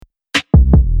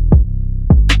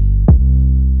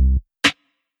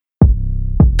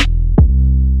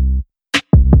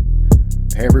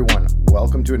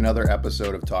to another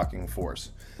episode of Talking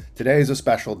Force. Today is a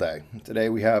special day. Today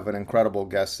we have an incredible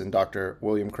guest in Dr.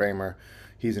 William Kraemer.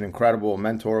 He's an incredible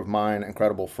mentor of mine,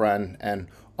 incredible friend, and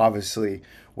obviously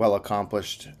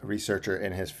well-accomplished researcher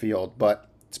in his field. But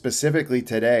specifically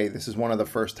today, this is one of the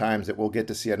first times that we'll get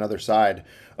to see another side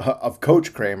of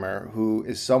Coach Kraemer, who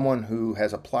is someone who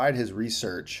has applied his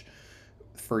research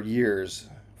for years,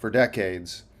 for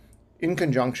decades, in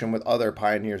conjunction with other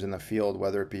pioneers in the field,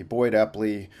 whether it be Boyd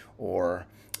Epley or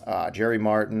Jerry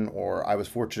Martin, or I was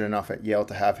fortunate enough at Yale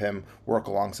to have him work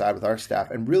alongside with our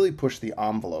staff and really push the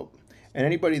envelope. And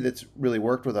anybody that's really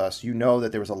worked with us, you know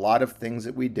that there was a lot of things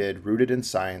that we did rooted in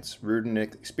science, rooted in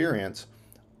experience,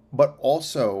 but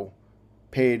also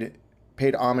paid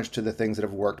homage to the things that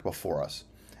have worked before us.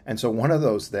 And so one of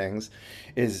those things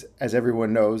is, as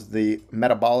everyone knows, the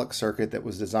metabolic circuit that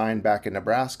was designed back in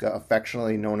Nebraska,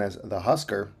 affectionately known as the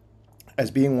Husker, as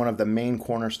being one of the main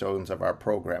cornerstones of our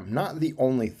program. Not the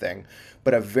only thing,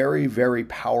 but a very, very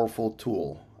powerful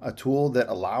tool. A tool that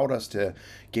allowed us to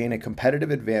gain a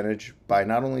competitive advantage by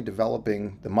not only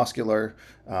developing the muscular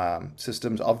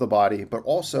systems of the body, but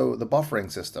also the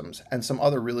buffering systems and some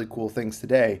other really cool things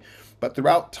today. But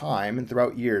throughout time and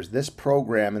throughout years, this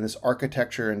program and this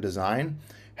architecture and design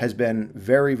has been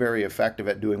very, very effective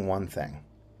at doing one thing,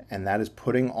 and that is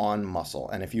putting on muscle.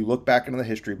 And if you look back into the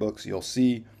history books, you'll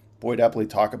see Boyd Epley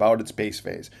talk about its base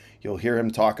phase. You'll hear him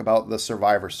talk about the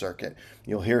survivor circuit.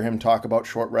 You'll hear him talk about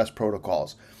short rest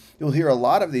protocols. You'll hear a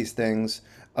lot of these things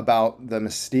about the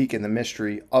mystique and the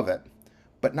mystery of it,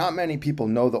 but not many people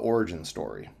know the origin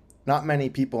story. Not many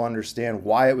people understand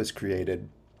why it was created,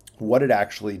 what it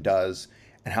actually does,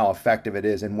 and how effective it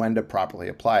is, and when to properly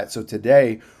apply it. So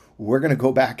today, we're going to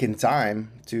go back in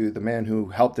time to the man who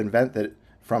helped invent it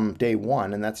from day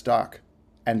one, and that's Doc.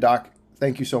 And Doc,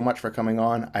 thank you so much for coming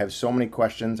on. I have so many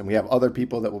questions, and we have other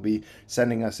people that will be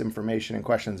sending us information and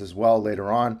questions as well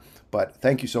later on. But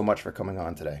thank you so much for coming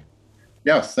on today.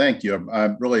 Yes, thank you.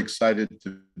 I'm really excited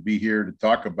to be here to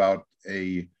talk about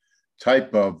a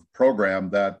type of program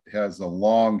that has a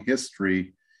long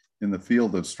history in the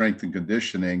field of strength and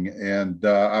conditioning. And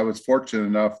I was fortunate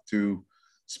enough to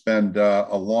spend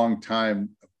a long time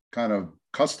kind of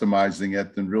customizing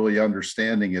it and really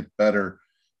understanding it better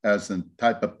as a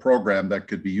type of program that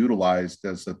could be utilized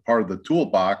as a part of the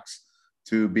toolbox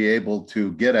to be able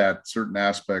to get at certain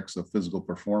aspects of physical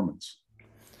performance.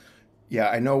 Yeah,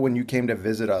 I know when you came to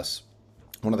visit us,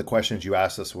 one of the questions you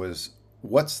asked us was,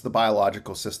 what's the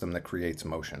biological system that creates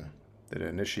motion, that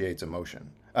initiates locomotion?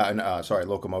 And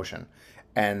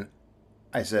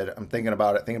I said, I'm thinking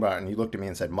about it, and you looked at me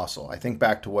and said muscle. I think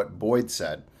back to what Boyd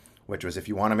said, which was if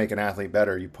you want to make an athlete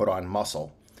better, you put on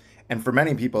muscle. And for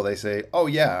many people, they say, oh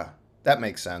yeah, that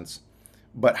makes sense.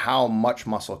 But how much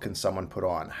muscle can someone put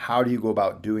on? How do you go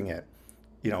about doing it?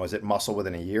 Is it muscle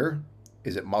within a year?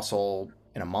 Is it muscle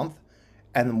in a month?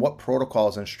 And what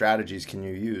protocols and strategies can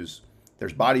you use?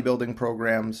 There's bodybuilding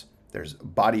programs, there's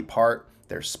body part,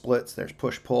 there's splits, there's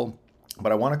push-pull.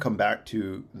 But I want to come back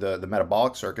to the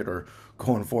metabolic circuit, or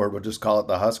going forward, we'll just call it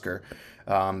the Husker,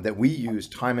 that we use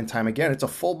time and time again. It's a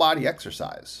full body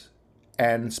exercise.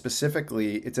 And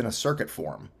specifically, it's in a circuit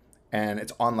form, and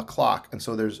it's on the clock. And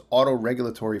so there's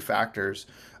auto-regulatory factors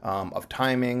of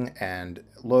timing and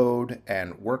load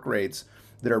and work rates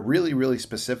that are really, really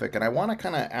specific. And I want to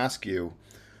kind of ask you,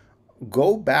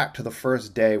 go back to the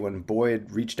first day when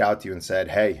Boyd reached out to you and said,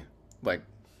 hey,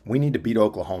 we need to beat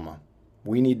Oklahoma.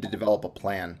 We need to develop a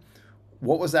plan.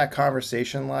 What was that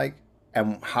conversation like?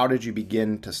 And how did you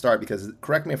begin to start? Because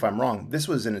correct me if I'm wrong, this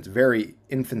was in its very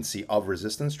infancy of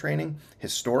resistance training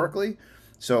historically.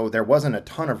 So there wasn't a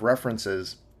ton of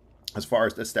references as far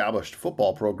as established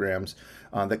football programs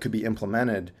that could be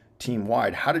implemented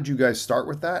team-wide. How did you guys start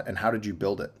with that, and how did you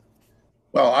build it?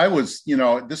 Well,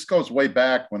 this goes way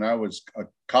back when I was a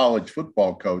college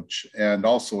football coach and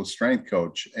also a strength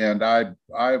coach. And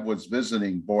I was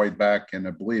visiting Boyd back in,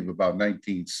 I believe, about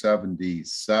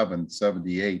 1977,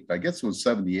 78. I guess it was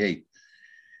 78.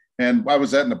 And I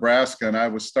was at Nebraska, and I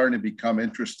was starting to become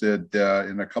interested.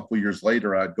 And a couple of years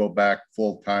later, I'd go back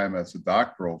full time as a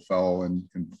doctoral fellow in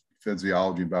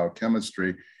physiology and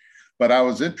biochemistry. But I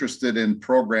was interested in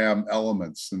program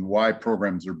elements and why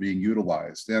programs are being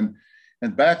utilized. And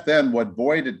back then, what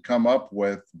Boyd had come up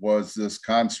with was this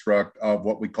construct of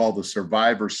what we call the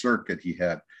survivor circuit he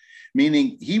had.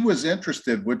 meaning he was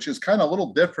interested, which is kind of a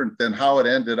little different than how it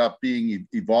ended up being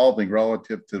evolving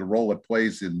relative to the role it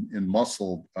plays in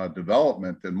muscle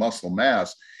development and muscle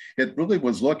mass. It really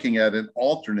was looking at an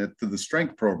alternate to the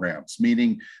strength programs,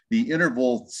 meaning the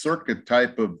interval circuit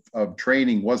type of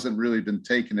training wasn't really been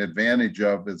taken advantage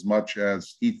of as much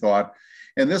as he thought.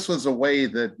 And this was a way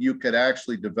that you could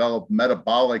actually develop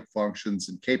metabolic functions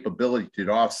and capability to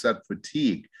offset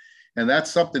fatigue. And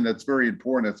that's something that's very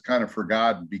important. It's kind of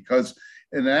forgotten because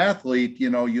in an athlete, you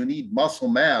know, you need muscle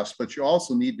mass, but you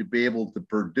also need to be able to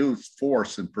produce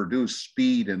force and produce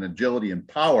speed and agility and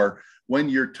power when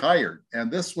you're tired.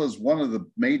 And this was one of the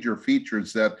major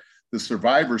features that the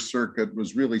survivor circuit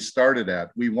was really started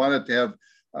at. We wanted to have,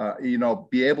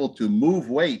 be able to move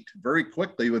weight very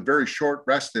quickly with very short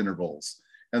rest intervals.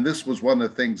 And this was one of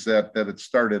the things that it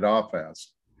started off as.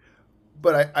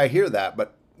 But I hear that,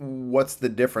 but what's the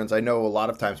difference? I know a lot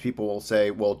of times people will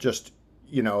say, well, just,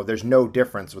 there's no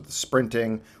difference with the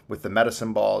sprinting, with the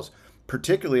medicine balls,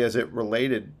 particularly as it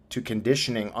related to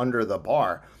conditioning under the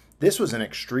bar. This was an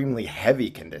extremely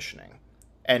heavy conditioning.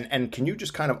 And can you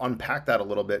just kind of unpack that a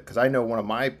little bit? Because I know one of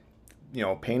my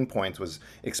pain points was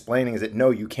explaining is that no,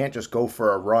 you can't just go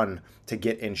for a run to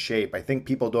get in shape. I think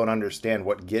people don't understand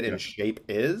what get in shape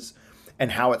is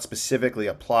and how it specifically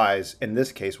applies. In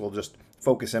this case, we'll just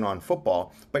focus in on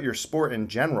football, but your sport in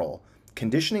general,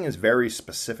 conditioning is very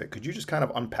specific. Could you just kind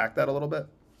of unpack that a little bit?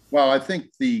 Well, I think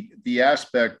the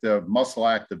aspect of muscle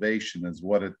activation is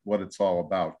what it's all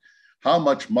about. How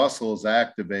much muscle is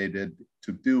activated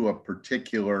to do a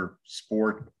particular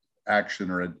sport action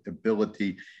or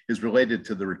ability is related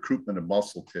to the recruitment of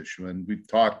muscle tissue. And we've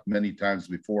talked many times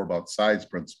before about size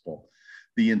principle.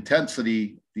 The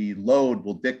intensity, the load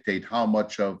will dictate how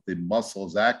much of the muscle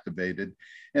is activated.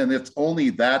 And it's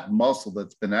only that muscle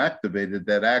that's been activated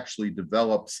that actually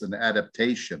develops an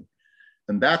adaptation.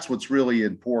 And that's what's really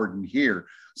important here.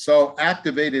 So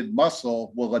activated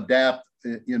muscle will adapt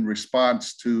in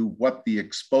response to what the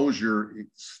exposure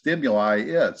stimuli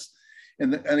is.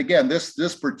 And again,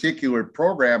 this particular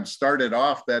program started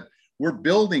off that we're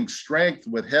building strength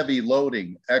with heavy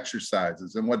loading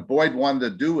exercises. And what Boyd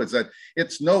wanted to do is that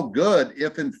it's no good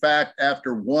if, in fact,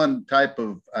 after one type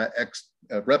of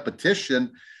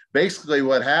repetition, basically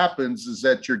what happens is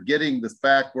that you're getting the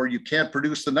fact where you can't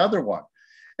produce another one.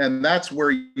 And that's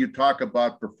where you talk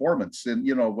about performance. And,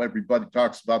 everybody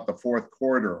talks about the fourth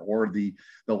quarter or the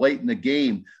late in the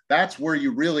game. That's where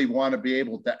you really want to be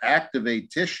able to activate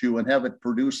tissue and have it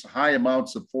produce high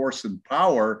amounts of force and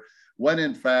power when,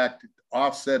 in fact,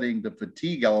 offsetting the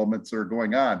fatigue elements that are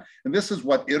going on. And this is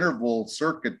what interval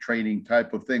circuit training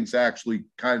type of things actually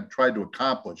kind of tried to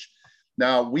accomplish.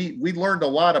 Now, we learned a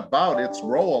lot about its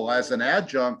role as an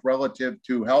adjunct relative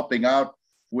to helping out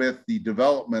with the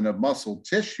development of muscle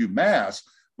tissue mass,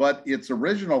 but its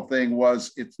original thing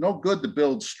was it's no good to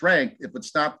build strength if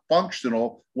it's not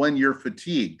functional when you're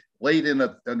fatigued late in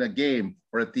a game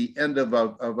or at the end of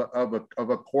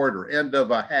a quarter, end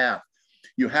of a half.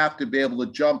 You have to be able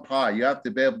to jump high. You have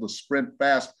to be able to sprint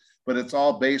fast, but it's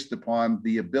all based upon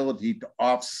the ability to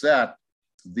offset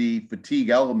the fatigue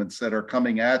elements that are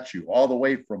coming at you, all the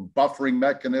way from buffering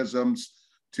mechanisms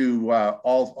to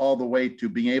all the way to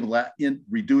being able to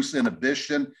reduce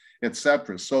inhibition, et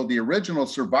cetera. So the original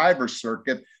survivor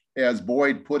circuit, as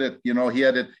Boyd put it, he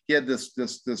had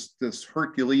this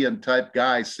Herculean type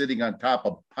guy sitting on top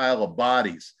of a pile of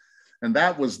bodies. And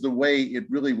that was the way it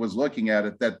really was looking at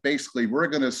it, that basically we're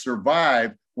going to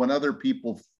survive when other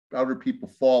people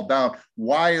fall down.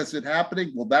 Why is it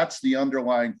happening? Well, that's the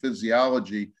underlying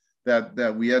physiology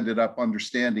that we ended up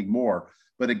understanding more.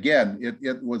 But again,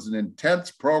 it was an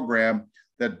intense program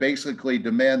that basically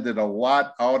demanded a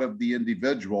lot out of the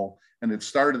individual. And it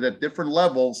started at different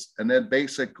levels and then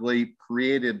basically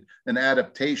created an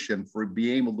adaptation for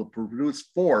being able to produce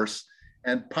force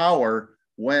and power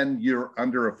when you're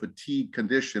under a fatigue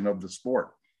condition of the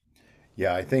sport.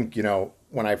 Yeah, I think,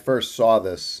 when I first saw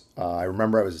this, I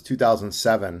remember it was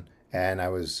 2007 and I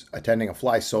was attending a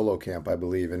fly solo camp, I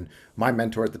believe. And my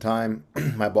mentor at the time,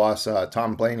 my boss,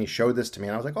 Tom Blaney, showed this to me.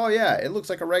 And I was like, oh, yeah, it looks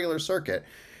like a regular circuit.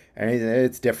 And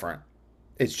it's different.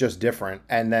 It's just different.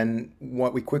 And then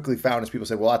what we quickly found is people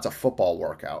said, well, that's a football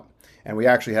workout. And we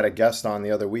actually had a guest on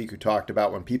the other week who talked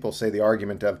about when people say the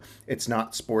argument of it's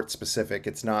not sport specific,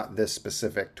 it's not this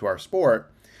specific to our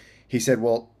sport. He said,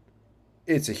 well,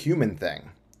 it's a human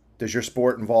thing. Does your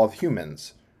sport involve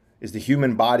humans? Is the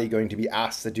human body going to be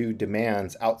asked to do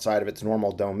demands outside of its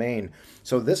normal domain?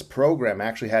 So this program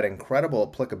actually had incredible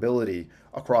applicability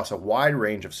across a wide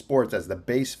range of sports as the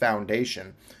base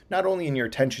foundation, not only in your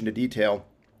attention to detail,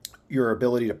 your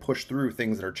ability to push through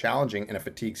things that are challenging in a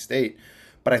fatigue state,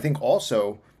 But I think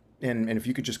also, and if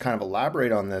you could just kind of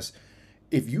elaborate on this,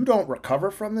 if you don't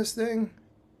recover from this thing,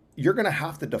 you're going to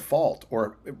have to default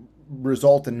or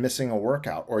result in missing a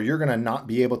workout, or you're going to not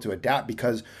be able to adapt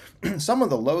because some of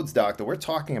the loads, doc, that we're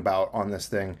talking about on this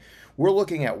thing, we're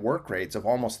looking at work rates of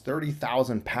almost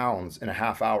 30,000 pounds in a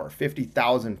half hour,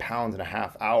 50,000 pounds in a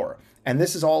half hour. And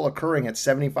this is all occurring at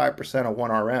 75% of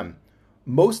 1 RM.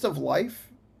 Most of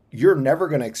life, you're never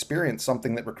going to experience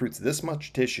something that recruits this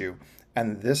much tissue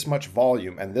and this much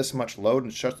volume and this much load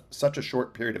in such a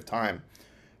short period of time.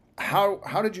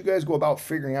 How did you guys go about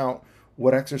figuring out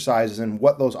what exercises and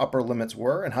what those upper limits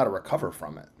were and how to recover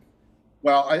from it?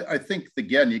 Well, I think,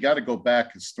 again, you got to go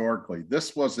back historically.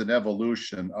 This was an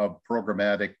evolution of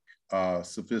programmatic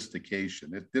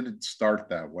sophistication. It didn't start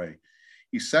that way.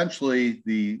 Essentially,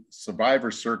 the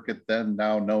survivor circuit, then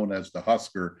now known as the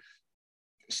Husker,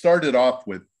 started off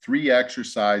with 3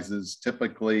 exercises,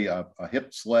 typically a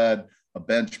hip sled, a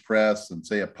bench press, and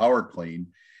say a power clean.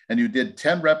 And you did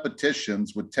 10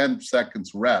 repetitions with 10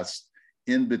 seconds rest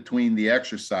in between the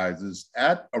exercises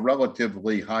at a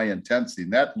relatively high intensity.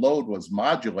 And that load was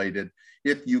modulated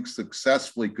if you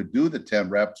successfully could do the 10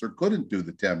 reps or couldn't do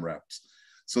the 10 reps.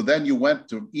 So then you went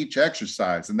to each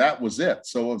exercise, and that was it.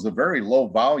 So it was a very low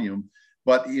volume,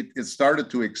 but it started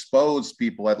to expose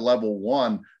people at level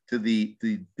 1 to the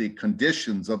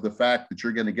conditions of the fact that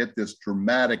you're going to get this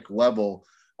dramatic level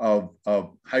of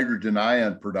hydrogen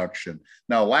ion production.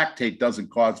 Now, lactate doesn't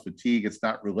cause fatigue. It's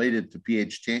not related to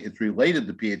pH change. It's related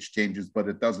to pH changes, but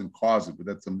it doesn't cause it. But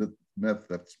that's a myth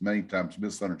that's many times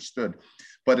misunderstood.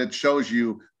 But it shows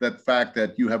you that fact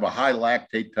that you have a high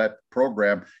lactate type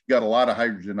program, you got a lot of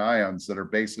hydrogen ions that are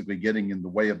basically getting in the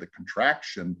way of the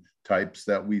contraction types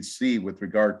that we see with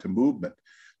regard to movement.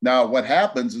 Now, what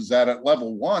happens is that at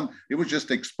level 1, it was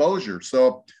just exposure.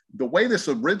 So the way this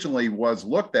originally was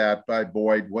looked at by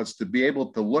Boyd was to be able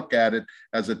to look at it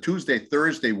as a Tuesday,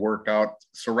 Thursday workout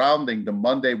surrounding the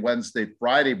Monday, Wednesday,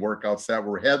 Friday workouts that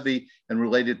were heavy and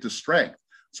related to strength.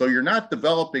 So you're not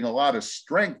developing a lot of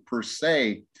strength per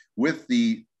se with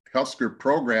the Husker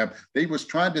program. They was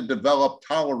trying to develop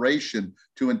toleration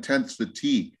to intense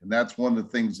fatigue. And that's one of the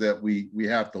things that we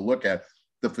have to look at,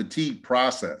 the fatigue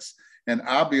process. And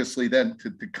obviously then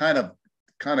to kind of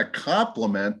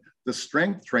complement the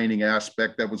strength training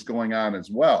aspect that was going on as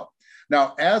well.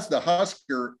 Now, as the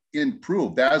Husker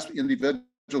improved, as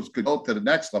individuals could go to the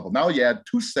next level, now you add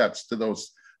 2 sets to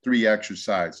those 3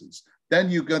 exercises. Then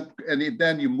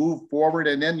then you move forward,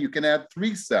 and then you can add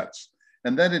 3 sets.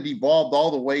 And then it evolved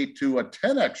all the way to a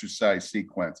 10 exercise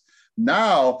sequence.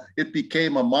 Now it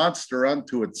became a monster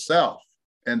unto itself.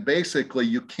 And basically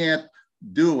you can't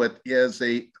do it as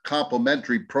a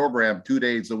complementary program 2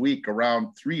 days a week,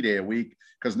 around 3 day a week,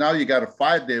 because now you got a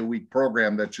 5 day a week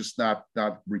program that's just not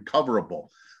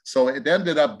recoverable. So it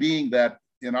ended up being that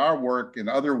in our work and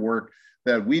other work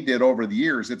that we did over the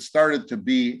years, it started to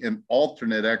be an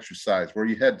alternate exercise where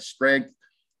you had strength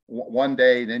one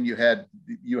day, then you had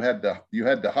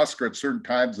the Husker at certain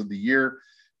times of the year.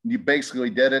 You basically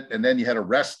did it, and then you had a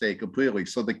rest day completely.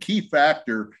 So the key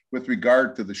factor with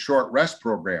regard to the short rest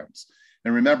programs,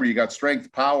 and remember, you got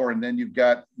strength, power, and then you've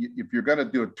got, if you're going to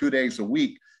do it 2 days a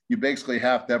week, you basically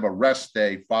have to have a rest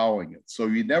day following it. So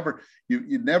we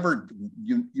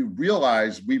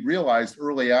realized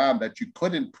early on that you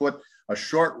couldn't put a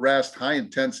short rest, high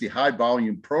intensity, high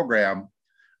volume program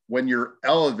when you're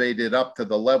elevated up to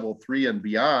the level 3 and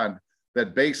beyond,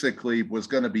 that basically was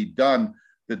going to be done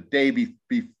the day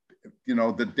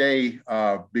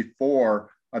before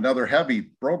another heavy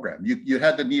program. You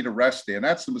had to need a rest day. And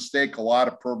that's the mistake a lot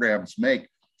of programs make.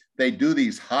 They do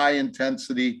these high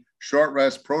intensity, short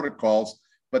rest protocols,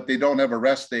 but they don't have a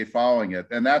rest day following it.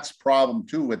 And that's a problem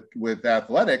too with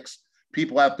athletics.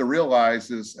 People have to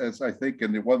realize, as I think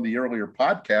in one of the earlier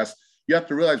podcasts, you have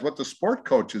to realize what the sport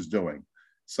coach is doing.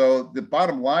 So the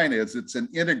bottom line is it's an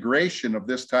integration of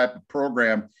this type of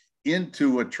program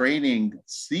into a training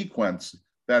sequence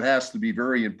that has to be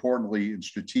very importantly and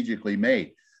strategically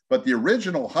made. But the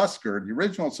original Husker, the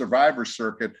original survivor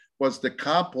circuit, was to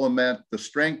complement the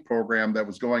strength program that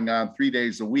was going on 3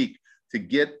 days a week to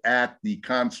get at the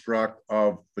construct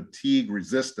of fatigue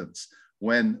resistance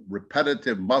when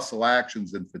repetitive muscle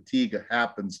actions and fatigue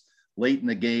happens late in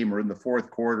the game or in the fourth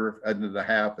quarter, end of the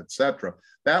half, et cetera.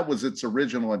 That was its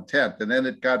original intent. And then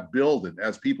it got builded.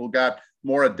 As people got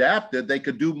more adapted, they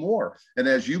could do more. And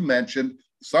as you mentioned,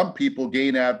 some people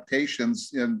gain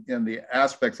adaptations in the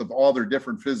aspects of all their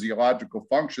different physiological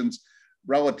functions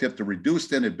relative to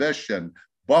reduced inhibition,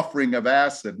 buffering of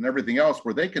acid, and everything else,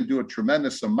 where they can do a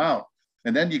tremendous amount.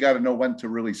 And then you got to know when to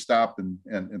really stop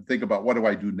and think about, what do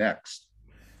I do next?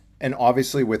 And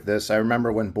obviously, with this, I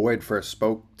remember when Boyd first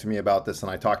spoke to me about this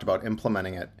and I talked about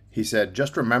implementing it. He said,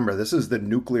 just remember, this is the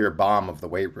nuclear bomb of the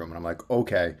weight room. And I'm like,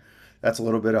 okay, that's a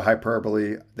little bit of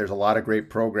hyperbole. There's a lot of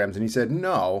great programs. And he said,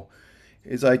 no,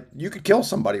 it's like you could kill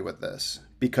somebody with this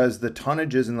because the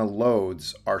tonnages and the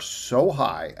loads are so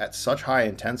high at such high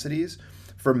intensities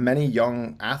for many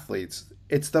young athletes.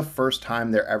 It's the first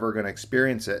time they're ever going to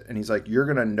experience it. And he's like, you're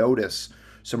going to notice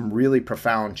some really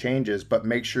profound changes, but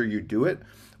make sure you do it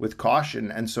with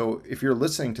caution. And so if you're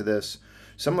listening to this,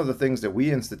 some of the things that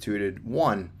we instituted,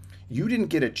 one, you didn't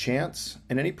get a chance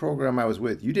in any program I was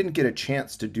with, you didn't get a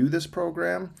chance to do this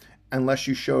program unless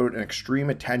you showed an extreme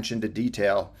attention to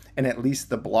detail in at least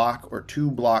the block or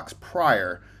two blocks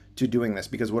prior to doing this.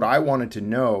 Because what I wanted to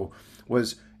know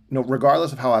was,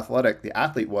 regardless of how athletic the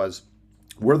athlete was,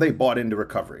 were they bought into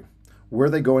recovery? Were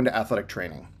they going to athletic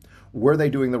training? Were they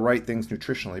doing the right things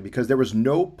nutritionally? Because there was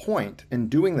no point in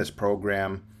doing this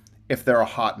program if they're a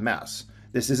hot mess.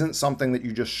 This isn't something that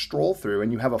you just stroll through,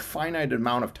 and you have a finite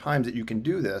amount of times that you can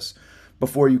do this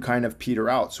before you kind of peter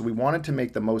out. So we wanted to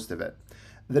make the most of it.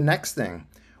 The next thing,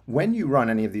 when you run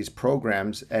any of these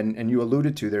programs, and you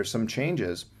alluded to there's some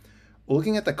changes,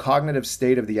 looking at the cognitive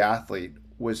state of the athlete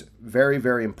was very,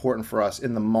 very important for us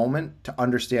in the moment to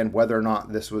understand whether or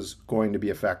not this was going to be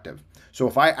effective. So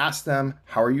if I ask them,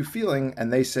 how are you feeling?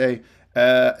 And they say,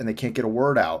 and they can't get a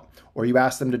word out, or you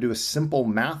ask them to do a simple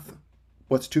math,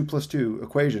 what's 2 + 2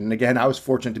 equation? And again, I was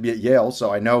fortunate to be at Yale,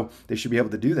 so I know they should be able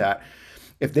to do that.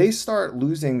 If they start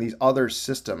losing these other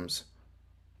systems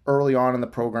early on in the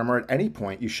program or at any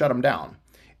point, you shut them down.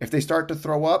 If they start to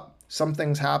throw up, some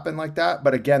things happen like that.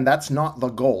 But again, that's not the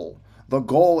goal. The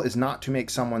goal is not to make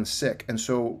someone sick. And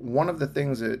so one of the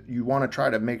things that you want to try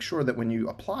to make sure that when you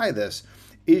apply this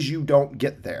is you don't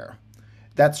get there.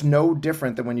 That's no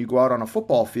different than when you go out on a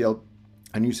football field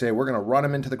and you say, we're going to run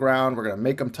them into the ground, we're going to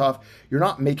make them tough. You're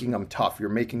not making them tough, you're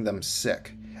making them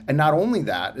sick. And not only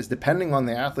that, is depending on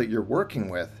the athlete you're working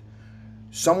with,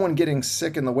 someone getting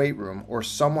sick in the weight room or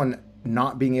someone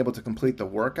not being able to complete the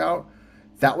workout,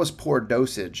 that was poor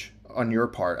dosage on your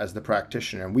part as the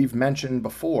practitioner. And we've mentioned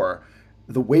before,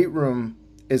 the weight room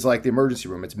is like the emergency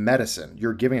room. It's medicine.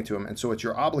 You're giving it to them. And so it's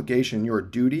your obligation, your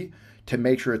duty to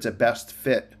make sure it's a best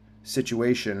fit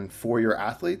situation for your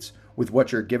athletes with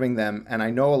what you're giving them. And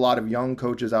I know a lot of young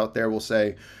coaches out there will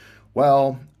say,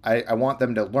 well, I want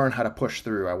them to learn how to push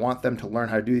through. I want them to learn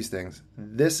how to do these things.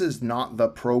 This is not the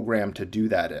program to do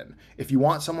that in. If you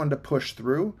want someone to push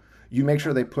through, you make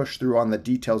sure they push through on the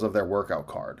details of their workout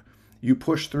card. You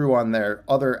push through on their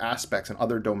other aspects and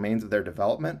other domains of their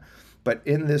development. But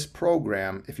in this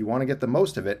program, if you want to get the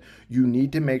most of it, you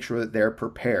need to make sure that they're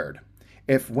prepared.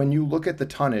 If when you look at the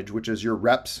tonnage, which is your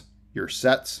reps, your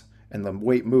sets, and the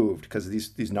weight moved, because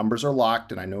these numbers are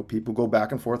locked, and I know people go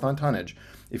back and forth on tonnage.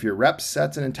 If your reps,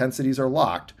 sets, and intensities are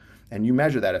locked, and you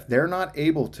measure that, if they're not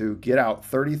able to get out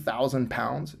 30,000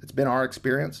 pounds, it's been our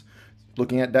experience,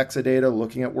 looking at DEXA data,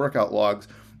 looking at workout logs,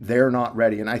 they're not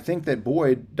ready. And I think that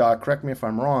Boyd, correct me if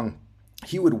I'm wrong,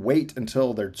 he would wait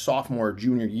until their sophomore or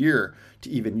junior year to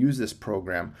even use this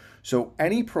program. So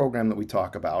any program that we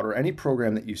talk about or any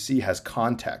program that you see has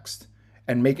context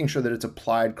and making sure that it's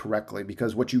applied correctly,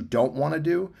 because what you don't want to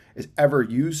do is ever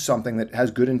use something that has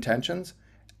good intentions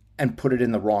and put it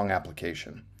in the wrong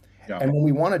application. Yeah. And when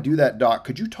we want to do that, Doc,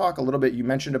 could you talk a little bit, you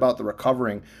mentioned about the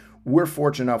recovering. We're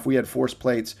fortunate enough, we had force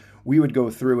plates. We would go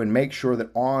through and make sure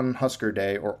that on Husker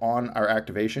Day or on our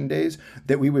activation days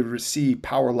that we would see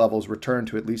power levels return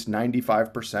to at least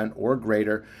 95% or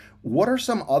greater. What are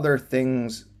some other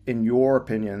things, in your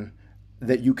opinion,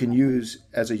 that you can use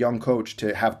as a young coach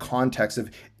to have context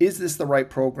of, is this the right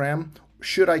program?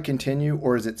 Should I continue,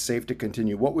 or is it safe to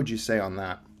continue? What would you say on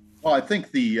that? Well, I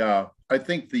think the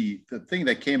thing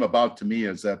that came about to me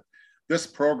is that this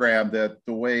program, that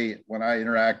the way when I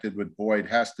interacted with Boyd,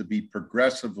 has to be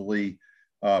progressively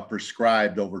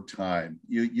prescribed over time.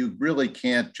 You really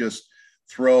can't just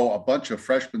throw a bunch of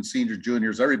freshmen, seniors,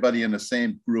 juniors, everybody in the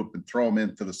same group and throw them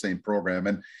into the same program.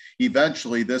 And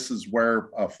eventually, this is where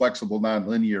flexible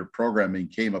nonlinear programming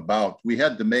came about. We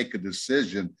had to make a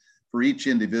decision for each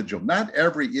individual. Not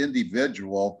every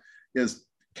individual is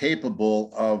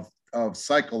capable of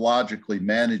psychologically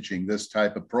managing this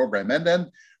type of program. And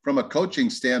then from a coaching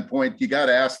standpoint, you got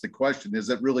to ask the question, is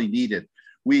it really needed?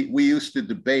 We used to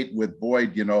debate with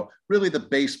Boyd, really the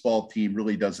baseball team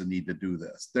really doesn't need to do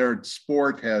this. Their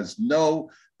sport has no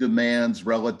demands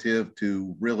relative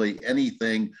to really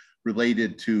anything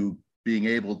related to being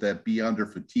able to be under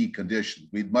fatigue conditions.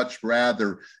 We'd much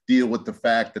rather deal with the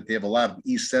fact that they have a lot of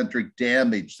eccentric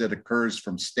damage that occurs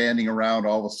from standing around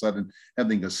all of a sudden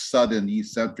having a sudden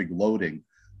eccentric loading.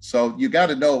 So you got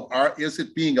to know, is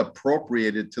it being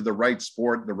appropriated to the right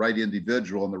sport, the right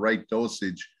individual, and the right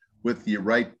dosage with the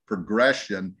right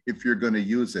progression if you're going to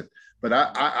use it. But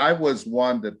I was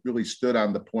one that really stood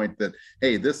on the point that,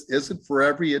 hey, this isn't for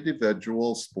every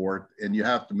individual sport, and you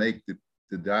have to make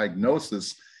the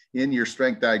diagnosis in your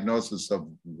strength diagnosis of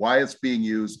why it's being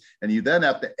used. And you then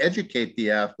have to educate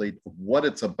the athlete of what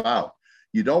it's about.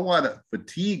 You don't want to,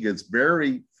 fatigue is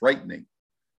very frightening.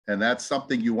 And that's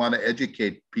something you want to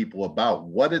educate people about,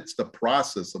 what it's the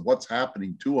process of what's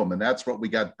happening to them. And that's what we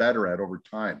got better at over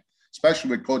time, especially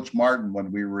with Coach Martin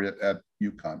when we were at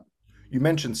UConn. You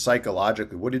mentioned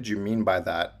psychologically. What did you mean by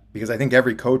that? Because I think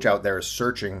every coach out there is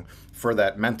searching for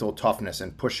that mental toughness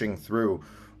and pushing through.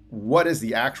 What is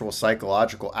the actual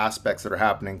psychological aspects that are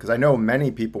happening? Because I know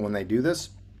many people, when they do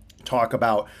this, talk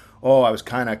about, oh, I was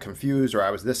kind of confused or I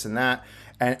was this and that.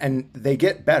 And they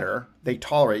get better. They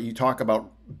tolerate. You talk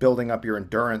about building up your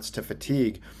endurance to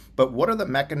fatigue. But what are the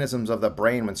mechanisms of the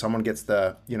brain when someone gets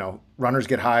the, runners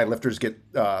get high, lifters get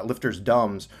lifters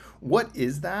dumbs? What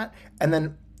is that? And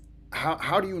then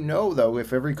how do you know, though,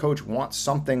 if every coach wants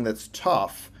something that's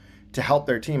tough to help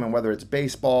their team, and whether it's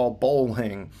baseball,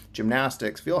 bowling,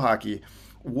 gymnastics, field hockey,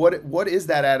 what is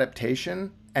that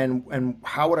adaptation, and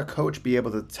how would a coach be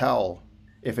able to tell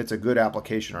if it's a good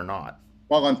application or not?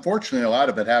 Well, unfortunately, a lot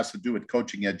of it has to do with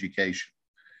coaching education.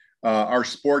 Our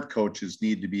sport coaches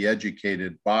need to be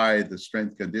educated by the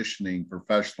strength conditioning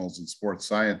professionals and sports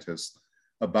scientists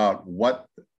about what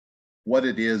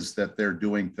it is that they're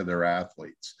doing to their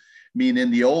athletes. I mean,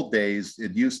 in the old days,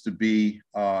 it used to be,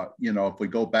 if we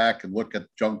go back and look at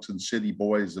Junction City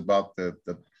boys about the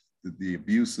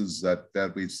abuses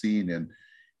that we've seen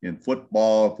in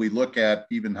football, if we look at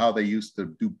even how they used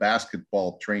to do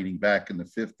basketball training back in the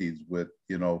 50s with,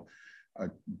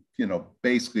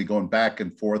 basically going back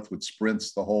and forth with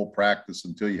sprints the whole practice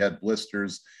until you had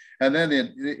blisters. And then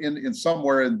in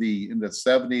somewhere in the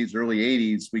 70s, early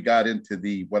 80s, we got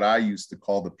into what I used to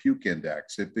call the puke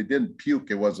index. If they didn't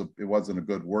puke, it wasn't a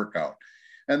good workout.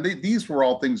 And these were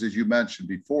all things, as you mentioned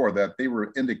before, that they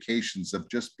were indications of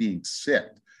just being sick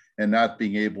and not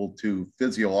being able to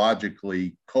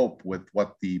physiologically cope with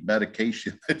what the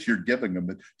medication that you're giving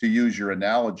them, to use your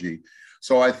analogy.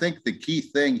 So I think the key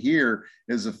thing here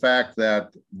is the fact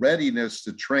that readiness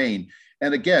to train.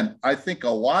 And again, I think a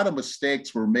lot of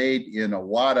mistakes were made in a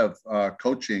lot of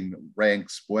coaching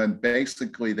ranks when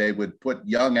basically they would put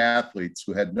young athletes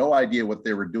who had no idea what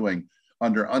they were doing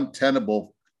under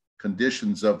untenable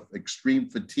conditions of extreme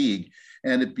fatigue,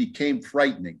 and it became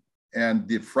frightening. And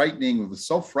the frightening was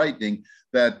so frightening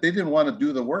that they didn't want to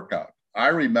do the workout. I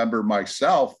remember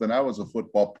myself, when I was a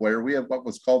football player, we had what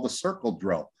was called the circle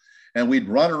drill. And we'd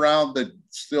run around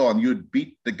and you'd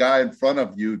beat the guy in front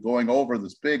of you going over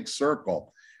this big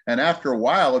circle. And after a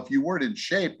while, if you weren't in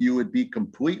shape, you would be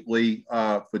completely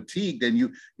fatigued. And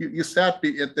you sat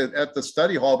at the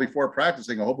study hall before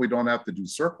practicing. I hope we don't have to do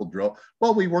circle drill.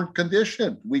 Well, we weren't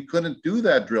conditioned. We couldn't do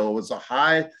that drill. It was a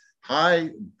high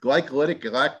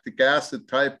glycolytic lactic acid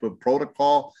type of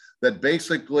protocol that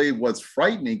basically was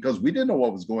frightening because we didn't know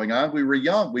what was going on. We were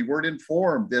young, we weren't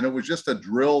informed, and it was just a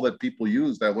drill that people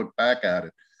used. I look back at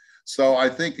it. So I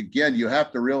think, again, you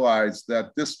have to realize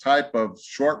that this type of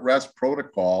short rest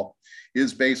protocol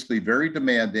is basically very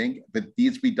demanding. It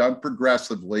needs to be done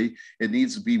progressively. It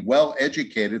needs to be well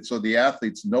educated so the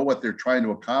athletes know what they're trying to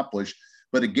accomplish.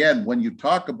 But again, when you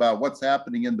talk about what's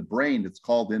happening in the brain, it's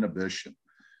called inhibition.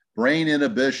 Brain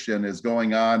inhibition is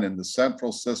going on in the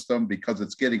central system because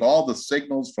it's getting all the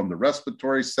signals from the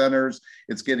respiratory centers.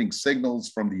 It's getting signals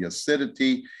from the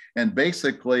acidity. And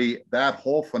basically, that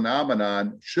whole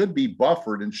phenomenon should be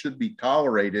buffered and should be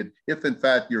tolerated if, in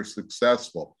fact, you're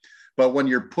successful. But when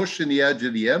you're pushing the edge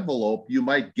of the envelope, you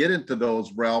might get into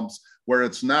those realms where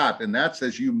it's not. And that's,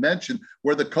 as you mentioned,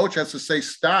 where the coach has to say,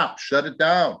 stop, shut it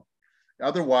down.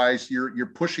 Otherwise,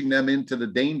 you're pushing them into the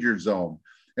danger zone.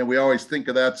 And we always think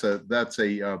of that's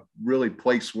a really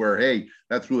place where, hey,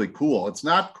 that's really cool. It's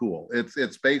not cool.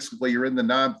 It's basically you're in the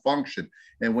non-function.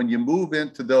 And when you move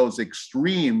into those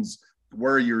extremes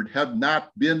where you have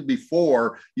not been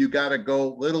before, you got to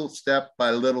go little step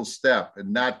by little step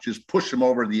and not just push them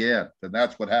over the end. And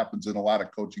that's what happens in a lot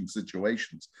of coaching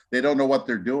situations. They don't know what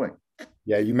they're doing.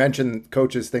 Yeah, you mentioned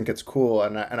coaches think it's cool,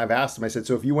 and I've asked them. I said,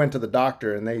 so if you went to the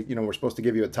doctor and they, were supposed to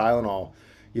give you a Tylenol,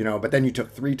 but then you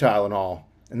took 3 Tylenol.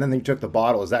 And then you took the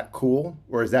bottle. Is that cool?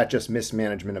 Or is that just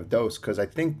mismanagement of dose? Because I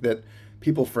think that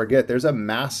people forget there's a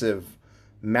massive,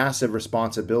 massive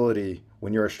responsibility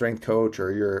when you're a strength coach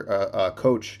or you're a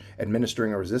coach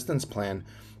administering a resistance plan,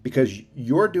 because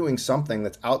you're doing something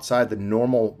that's outside the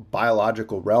normal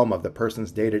biological realm of the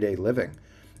person's day-to-day living.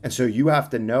 And so you have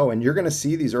to know, and you're going to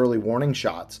see these early warning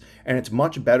shots. And it's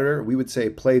much better, we would say,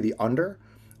 play the under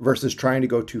versus trying to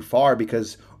go too far,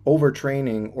 because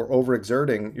overtraining or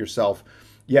overexerting yourself,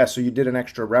 yeah, so you did an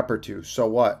extra rep or two. So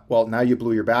what? Well, now you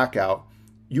blew your back out.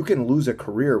 You can lose a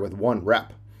career with one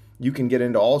rep. You can get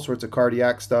into all sorts of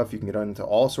cardiac stuff. You can get into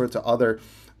all sorts of other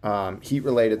heat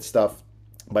related stuff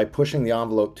by pushing the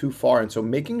envelope too far. And so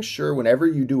making sure whenever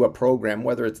you do a program,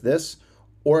 whether it's this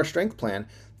or a strength plan,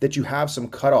 that you have some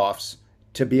cutoffs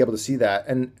to be able to see that.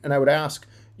 And I would ask,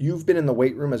 you've been in the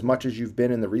weight room as much as you've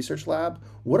been in the research lab.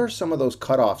 What are some of those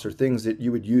cutoffs or things that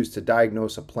you would use to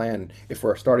diagnose a plan if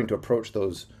we're starting to approach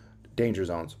those danger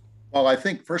zones? Well, I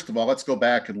think, first of all, let's go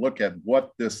back and look at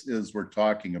what this is we're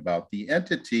talking about. The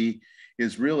entity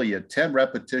is really a 10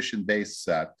 repetition based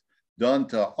set done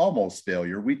to almost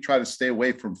failure. We try to stay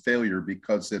away from failure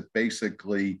because it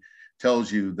basically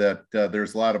tells you that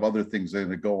there's a lot of other things that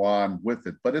go on with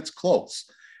it, but it's close.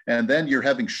 And then you're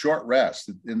having short rest.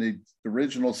 In the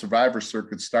original survivor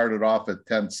circuit started off at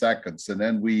 10 seconds. And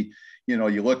then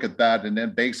you look at that, and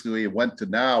then basically it went to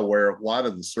now where a lot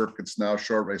of the circuits now,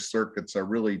 short race circuits, are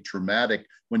really traumatic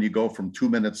when you go from 2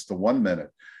 minutes to 1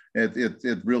 minute.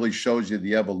 It really shows you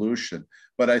the evolution.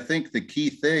 But I think the key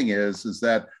thing is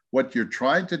that what you're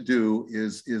trying to do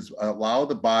is allow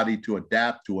the body to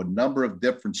adapt to a number of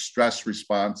different stress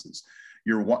responses.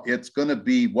 It's going to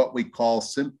be what we call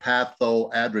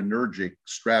sympathoadrenergic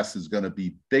stress is going to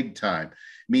be big time,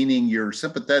 meaning your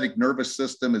sympathetic nervous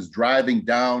system is driving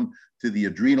down to the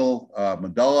adrenal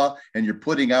medulla, and you're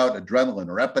putting out adrenaline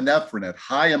or epinephrine at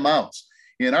high amounts.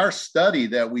 In our study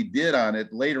that we did on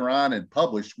it later on and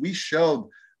published, we showed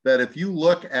that if you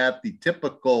look at the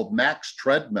typical max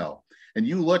treadmill and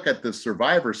you look at the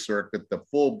survivor circuit, the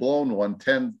full-blown one,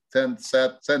 10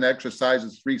 sets, 10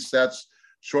 exercises, 3 sets,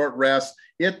 short rest,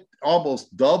 it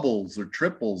almost doubles or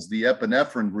triples the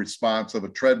epinephrine response of a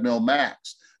treadmill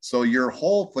max. So your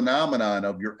whole phenomenon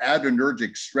of your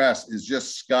adrenergic stress is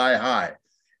just sky high.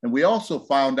 And we also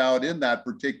found out in that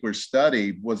particular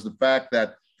study was the fact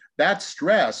that that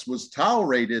stress was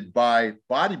tolerated by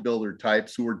bodybuilder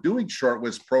types who were doing short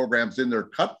rest programs in their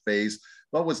cut phase,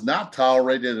 but was not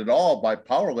tolerated at all by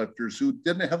powerlifters who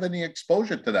didn't have any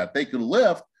exposure to that. They could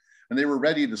lift and they were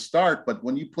ready to start, but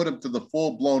when you put them to the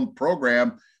full-blown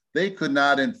program, they could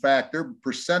not, in fact, their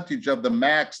percentage of the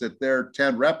max that their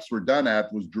 10 reps were done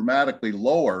at was dramatically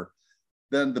lower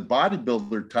than the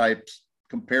bodybuilder types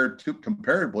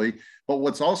comparatively. But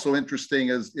what's also interesting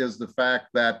is the fact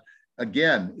that,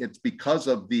 again, it's because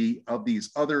of these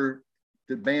other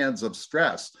demands of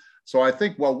stress. So I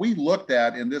think what we looked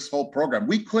at in this whole program,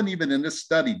 we couldn't even in this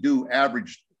study do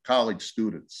average college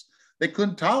students. They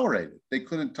couldn't tolerate it. They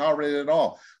couldn't tolerate it at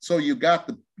all. So you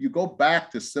go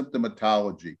back to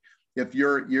symptomatology. If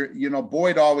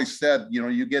Boyd always said,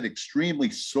 you get extremely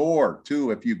sore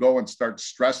too if you go and start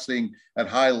stressing at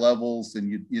high levels,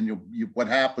 and what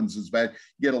happens is that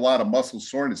you get a lot of muscle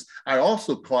soreness. I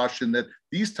also caution that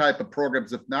these type of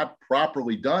programs, if not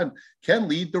properly done, can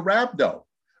lead to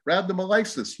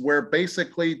rhabdomyolysis, where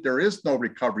basically there is no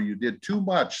recovery. You did too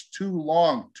much, too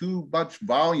long, too much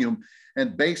volume,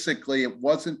 and basically it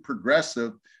wasn't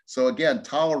progressive. So again,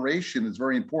 toleration is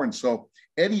very important. So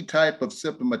any type of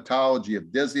symptomatology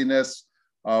of dizziness,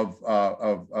 of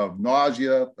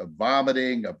nausea, of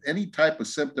vomiting, of any type of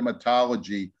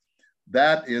symptomatology,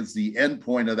 that is the end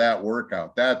point of that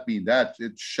workout. That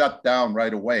it's shut down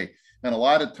right away. And a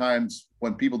lot of times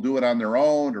when people do it on their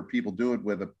own, or people do it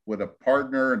with a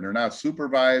partner and they're not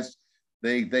supervised,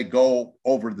 they go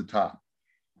over the top.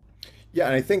 Yeah,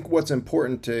 and I think what's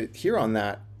important to hear on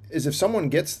that is if someone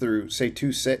gets through, say,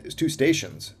 two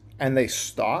stations and they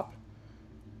stop,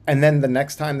 and then the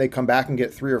next time they come back and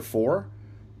get 3 or 4,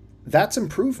 that's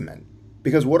improvement.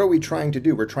 Because what are we trying to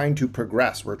do? We're trying to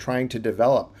progress. We're trying to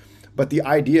develop. But the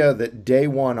idea that day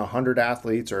one, 100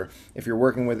 athletes, or if you're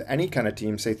working with any kind of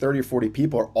team, say 30 or 40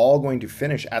 people, are all going to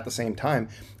finish at the same time.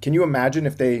 Can you imagine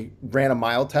if they ran a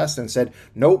mile test and said,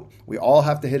 nope, we all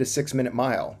have to hit a 6-minute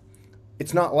mile?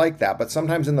 It's not like that. But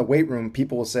sometimes in the weight room,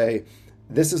 people will say,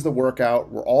 this is the workout.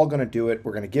 We're all going to do it.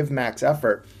 We're going to give max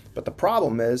effort. But the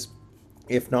problem is,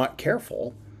 if not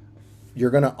careful, you're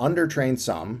going to undertrain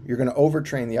some, you're going to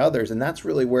overtrain the others. And that's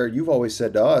really where you've always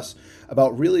said to us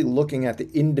about really looking at the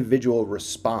individual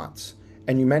response.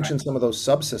 And you mentioned some of those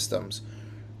subsystems.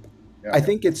 Yeah. I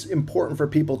think it's important for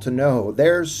people to know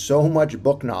there's so much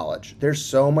book knowledge, there's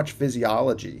so much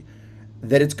physiology,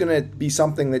 that it's going to be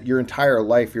something that your entire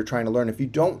life you're trying to learn. If you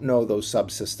don't know those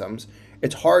subsystems,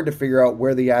 it's hard to figure out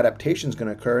where the adaptation is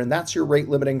going to occur. And that's your rate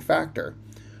limiting factor.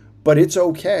 But it's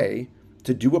okay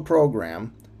to do a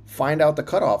program, find out the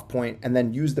cutoff point, and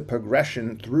then use the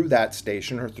progression through that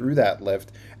station or through that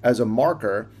lift as a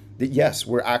marker that yes,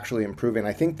 we're actually improving.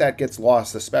 I think that gets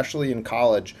lost, especially in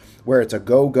college, where it's a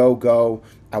go, go, go.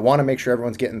 I want to make sure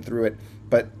everyone's getting through it,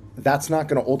 but that's not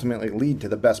going to ultimately lead to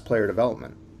the best player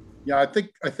development. Yeah, I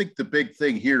think the big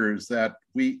thing here is that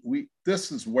we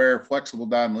this is where flexible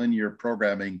nonlinear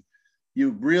programming,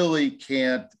 you really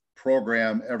can't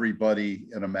program everybody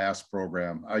in a mass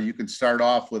program. You can start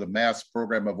off with a mass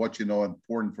program of what you know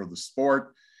important for the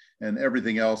sport and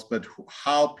everything else, but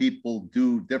how people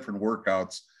do different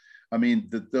workouts. I mean,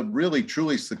 the really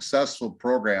truly successful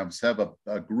programs have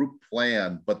a group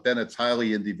plan, but then it's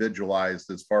highly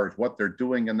individualized as far as what they're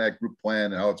doing in that group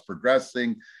plan and how it's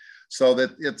progressing, so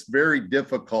that it's very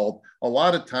difficult. A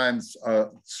lot of times,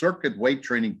 circuit weight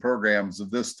training programs of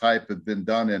this type have been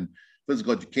done in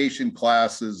physical education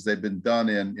classes. They've been done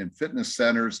in fitness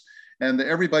centers, and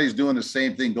everybody's doing the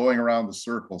same thing, going around the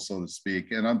circle, so to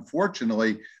speak. And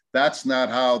unfortunately, that's not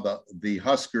how the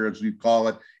Husker, as we call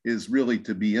it, is really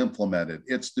to be implemented.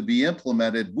 It's to be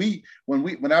implemented.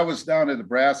 When I was down in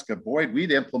Nebraska, Boyd,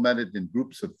 we'd implemented in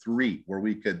groups of 3, where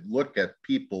we could look at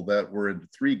people that were in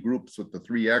 3 groups with the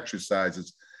 3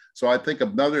 exercises. So I think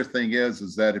another thing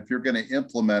is that if you're going to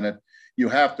implement it, you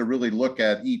have to really look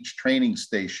at each training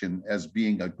station as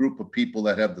being a group of people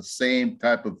that have the same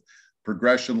type of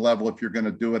progression level if you're going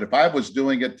to do it. If I was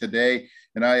doing it today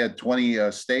and I had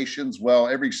 20 stations, well,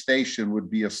 every station would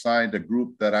be assigned a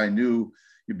group that I knew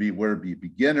you'd be, whether it be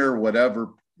beginner, whatever,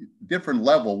 different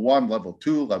level 1, level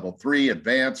 2, level 3,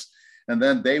 advanced, and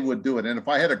then they would do it. And if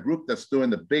I had a group that's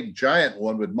doing the big giant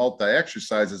one with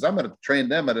multi-exercises, I'm going to train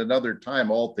them at another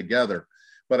time altogether.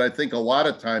 But I think a lot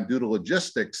of time, due to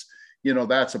logistics,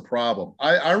 that's a problem.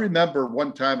 I remember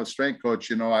one time a strength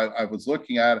coach, I was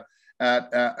looking at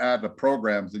the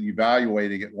programs and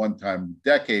evaluating it one time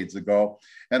decades ago.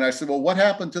 And I said, well, what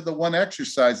happened to the one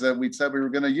exercise that we said we were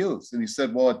going to use? And he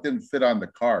said, well, it didn't fit on the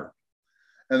card.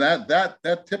 And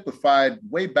that typified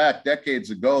way back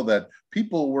decades ago that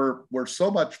people were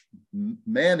so much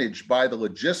managed by the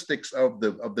logistics of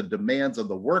the demands of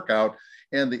the workout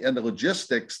and the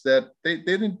logistics that they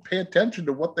didn't pay attention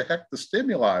to what the heck the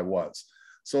stimuli was.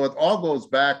 So it all goes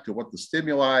back to what the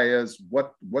stimuli is,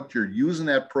 what you're using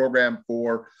that program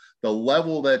for, the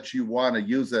level that you want to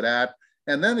use it at.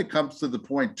 And then it comes to the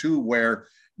point too, where,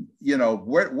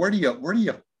 where do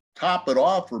you top it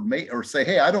off or say,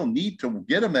 hey, I don't need to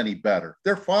get them any better.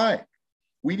 They're fine.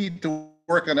 We need to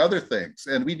work on other things.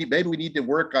 And maybe we need to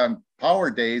work on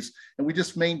power days, and we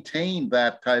just maintain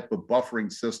that type of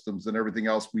buffering systems and everything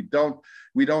else. We don't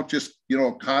just,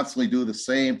 constantly do the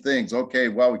same things. Okay,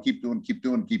 well, we keep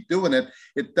doing it.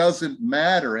 It doesn't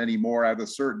matter anymore at a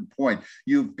certain point.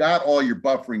 You've got all your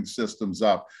buffering systems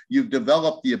up. You've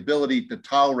developed the ability to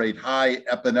tolerate high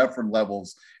epinephrine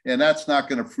levels, and that's not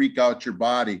going to freak out your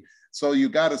body. So you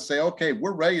got to say, okay,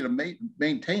 we're ready to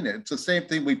maintain it. It's the same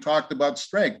thing we talked about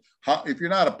strength. If you're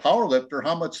not a power lifter,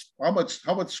 how much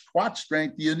squat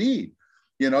strength do you need?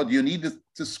 Do you need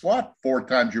to squat 4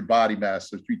 times your body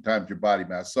mass or 3 times your body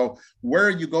mass? So where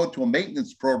you go to a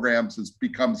maintenance programs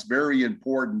becomes very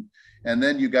important. And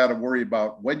then you got to worry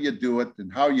about when you do it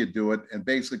and how you do it. And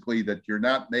basically that you're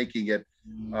not making it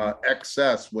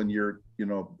excess when you're,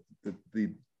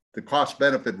 the cost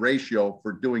benefit ratio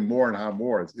for doing more and how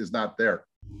more is not there.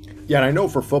 Yeah, and I know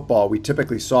for football, we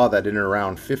typically saw that in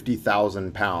around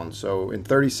 50,000 pounds. So in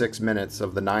 36 minutes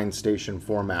of the 9-station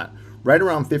format, right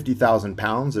around 50,000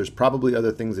 pounds, there's probably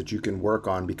other things that you can work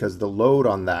on because the load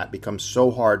on that becomes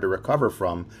so hard to recover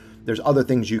from. There's other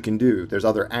things you can do. There's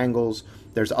other angles,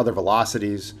 there's other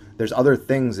velocities, there's other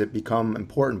things that become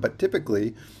important. But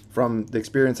typically, from the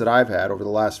experience that I've had over the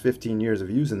last 15 years of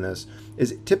using this,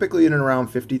 is typically in and around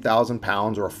 50,000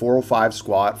 pounds or a 405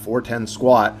 squat, 410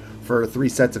 squat for 3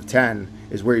 sets of 10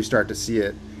 is where you start to see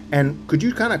it. And could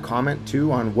you kind of comment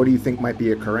too on what do you think might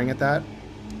be occurring at that?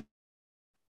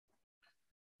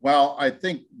 Well, I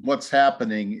think what's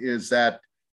happening is that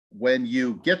when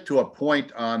you get to a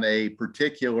point on a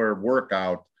particular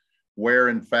workout where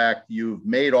in fact you've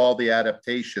made all the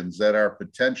adaptations that are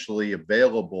potentially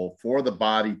available for the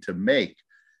body to make,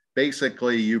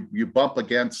 basically you bump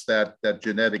against that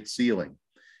genetic ceiling.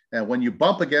 And when you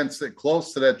bump against it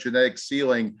close to that genetic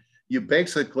ceiling, you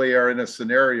basically are in a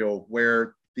scenario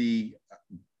where the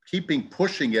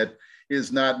pushing it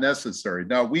is not necessary.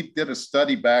 Now, we did a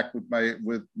study back with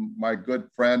my good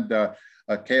friend,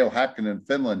 Kale Häkkinen in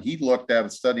Finland. He looked at a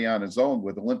study on his own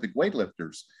with Olympic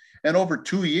weightlifters. And over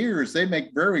 2 years, they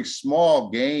make very small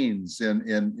gains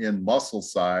in muscle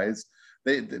size.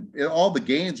 All the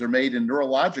gains are made in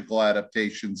neurological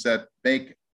adaptations that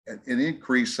make an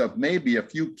increase of maybe a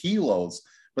few kilos,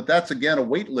 but that's again a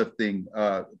weightlifting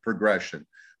progression.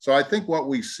 So I think what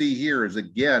we see here is,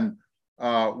 again,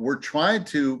 we're trying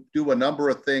to do a number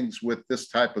of things with this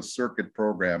type of circuit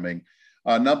programming.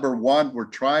 Number one, we're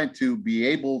trying to be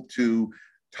able to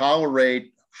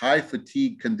tolerate high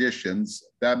fatigue conditions.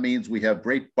 That means we have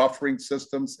great buffering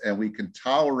systems and we can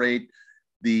tolerate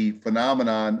the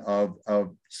phenomenon of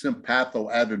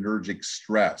sympathoadrenergic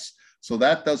stress. So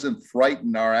that doesn't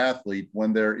frighten our athlete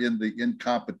when they're in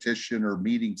competition or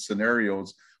meeting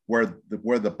scenarios where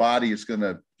the body is going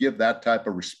to give that type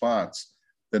of response.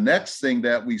 The next thing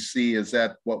that we see is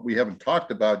that what we haven't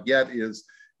talked about yet is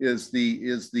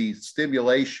the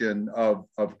stimulation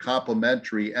of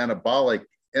complementary anabolic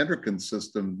endocrine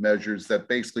system measures that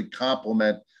basically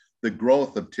complement the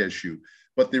growth of tissue.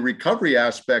 But the recovery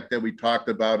aspect that we talked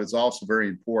about is also very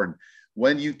important.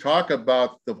 When you talk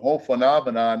about the whole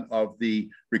phenomenon of the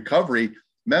recovery,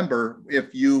 remember,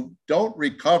 if you don't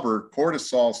recover,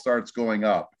 cortisol starts going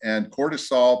up. And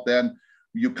cortisol, then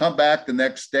you come back the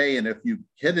next day, and if you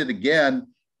hit it again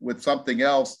with something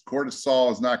else,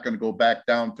 cortisol is not going to go back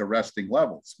down to resting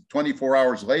levels. 24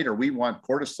 hours later, we want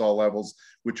cortisol levels,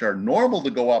 which are normal to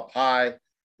go up high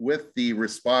with the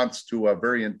response to a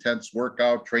very intense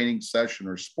workout, training session,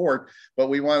 or sport, but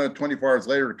we want it 24 hours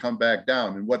later to come back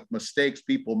down. And what mistakes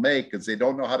people make is they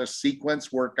don't know how to sequence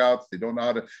workouts, they don't know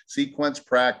how to sequence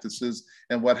practices,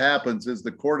 and what happens is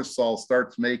the cortisol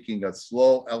starts making a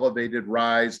slow, elevated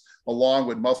rise along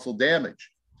with muscle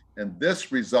damage. And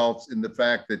this results in the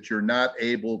fact that you're not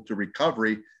able to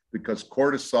recover because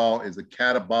cortisol is a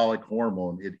catabolic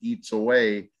hormone. It eats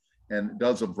away and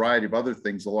does a variety of other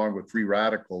things along with free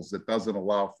radicals that doesn't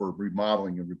allow for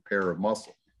remodeling and repair of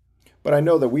muscle. But I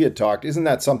know that we had talked, isn't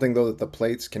that something though that the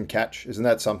plates can catch? Isn't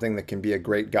that something that can be a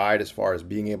great guide as far as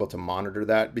being able to monitor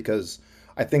that? Because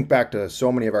I think back to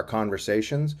so many of our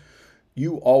conversations,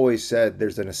 you always said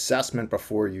there's an assessment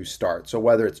before you start. So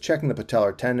whether it's checking the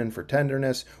patellar tendon for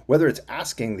tenderness, whether it's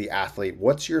asking the athlete,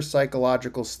 what's your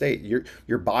psychological state?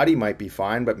 Your body might be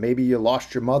fine, but maybe you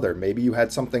lost your mother, maybe you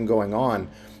had something going on.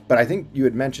 But I think you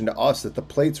had mentioned to us that the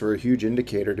plates were a huge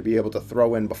indicator to be able to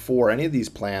throw in before any of these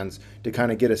plans to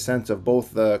kind of get a sense of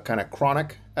both the kind of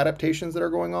chronic adaptations that are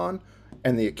going on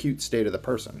and the acute state of the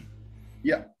person.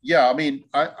 Yeah. I mean,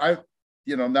 I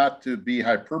not to be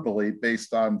hyperbole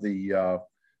based on the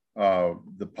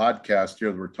podcast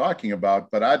here that we're talking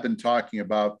about, but I've been talking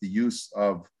about the use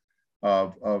of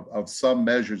some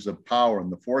measures of power, and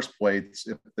the force plates,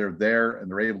 if they're there and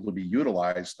they're able to be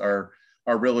utilized, are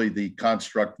really the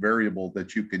construct variable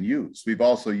that you can use. We've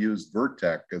also used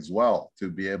Vertec as well to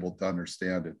be able to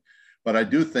understand it. But I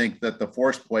do think that the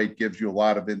force plate gives you a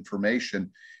lot of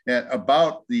information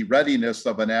about the readiness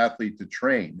of an athlete to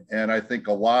train. And I think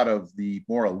a lot of the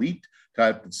more elite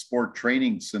type of sport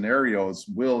training scenarios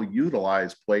will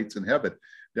utilize plates and have it.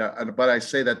 But I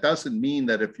say that doesn't mean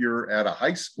that if you're at a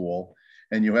high school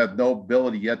and you have no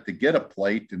ability yet to get a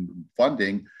plate and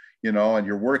funding, and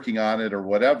you're working on it or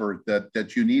whatever,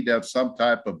 that you need to have some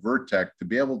type of Vertec to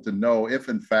be able to know if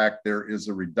in fact there is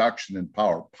a reduction in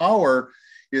power. Power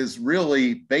is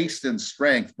really based in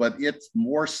strength, but it's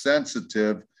more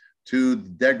sensitive to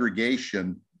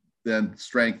degradation than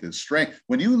strength is. Strength,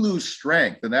 when you lose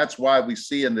strength, and that's why we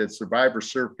see in the survivor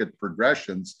circuit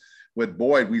progressions with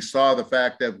Boyd, we saw the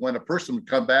fact that when a person would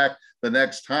come back the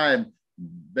next time,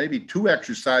 maybe 2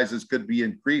 exercises could be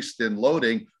increased in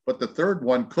loading, but the third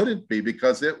one couldn't be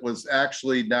because it was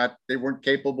actually they weren't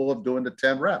capable of doing the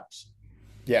 10 reps.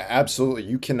 Yeah, absolutely.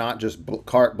 You cannot just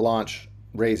carte blanche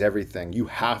raise everything. You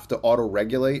have to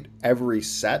auto-regulate every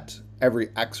set, every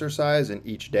exercise, and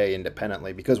each day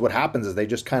independently, because what happens is they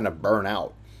just kind of burn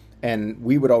out. And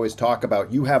we would always talk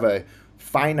about you have a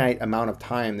finite amount of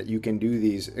time that you can do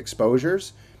these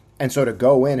exposures. And so to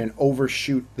go in and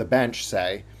overshoot the bench,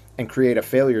 say, and create a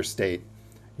failure state,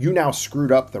 you now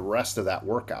screwed up the rest of that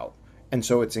workout. And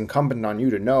so it's incumbent on you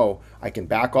to know, I can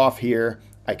back off here,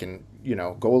 I can,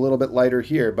 go a little bit lighter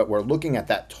here, but we're looking at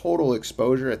that total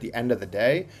exposure at the end of the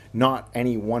day, not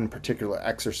any one particular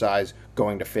exercise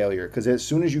going to failure. Because as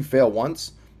soon as you fail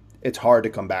once, it's hard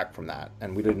to come back from that.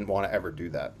 And we didn't want to ever do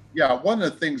that. Yeah, one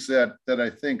of the things that I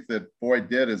think that Boyd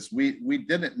did is we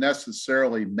didn't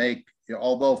necessarily make,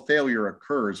 although failure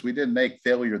occurs, we didn't make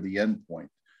failure the end point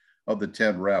of the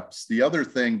 10 reps. The other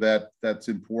thing that's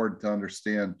important to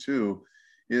understand too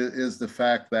is the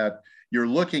fact that you're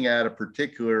looking at a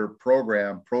particular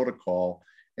program protocol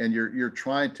and you're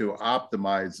trying to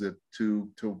optimize it to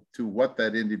what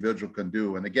that individual can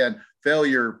do. And again,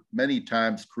 failure many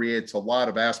times creates a lot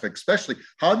of aspects, especially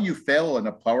how do you fail in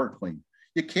a power clean?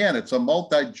 You can't. It's a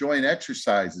multi-joint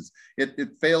exercises. It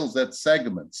fails at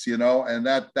segments, and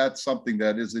that's something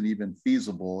that isn't even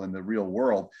feasible in the real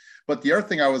world. But the other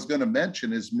thing I was going to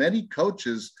mention is many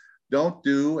coaches don't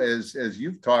do, as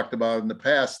you've talked about in the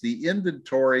past, the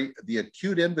inventory, the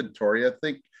acute inventory. I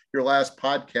think your last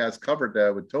podcast covered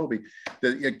that with Toby,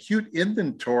 the acute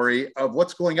inventory of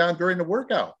what's going on during the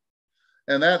workout.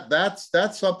 And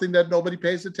that's something that nobody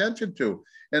pays attention to.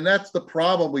 And that's the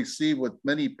problem we see with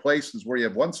many places where you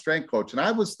have one strength coach. And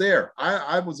I was there.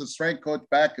 I was a strength coach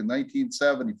back in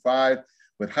 1975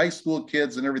 with high school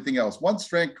kids and everything else. One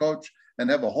strength coach and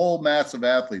have a whole mass of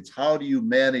athletes. How do you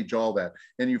manage all that?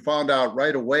 And you found out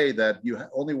right away that the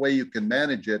only way you can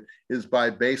manage it is by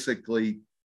basically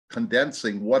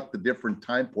condensing what the different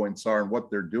time points are and what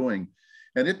they're doing.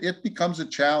 And it becomes a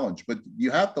challenge, but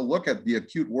you have to look at the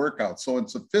acute workout. So in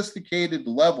sophisticated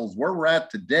levels, where we're at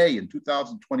today in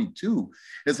 2022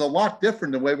 is a lot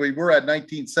different than where we were at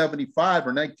 1975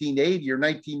 or 1980 or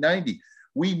 1990.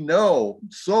 We know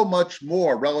so much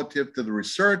more relative to the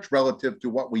research, relative to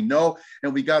what we know.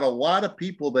 And we got a lot of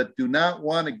people that do not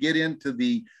want to get into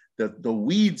the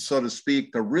weeds, so to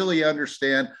speak, to really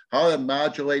understand how to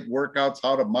modulate workouts,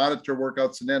 how to monitor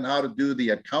workouts, and then how to do the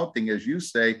accounting, as you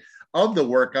say, of the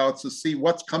workouts to see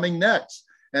what's coming next.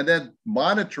 And then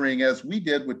monitoring, as we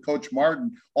did with Coach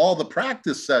Martin, all the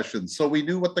practice sessions. So we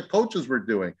knew what the coaches were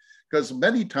doing. Because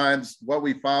many times what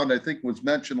we found, I think was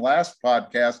mentioned last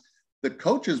podcast, the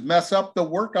coaches mess up the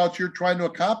workouts you're trying to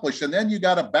accomplish. And then you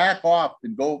got to back off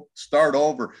and go start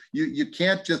over. You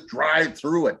can't just drive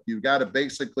through it. You've got to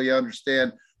basically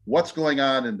understand what's going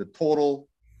on in the total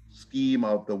scheme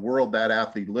of the world that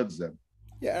athlete lives in.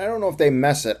 Yeah, I don't know if they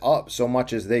mess it up so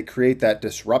much as they create that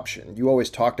disruption. You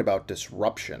always talked about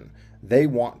disruption. They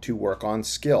want to work on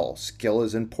skill. Skill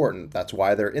is important. That's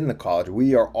why they're in the college.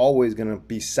 We are always going to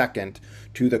be second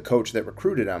to the coach that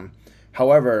recruited them.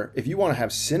 However, if you want to have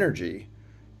synergy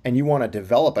and you want to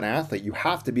develop an athlete, you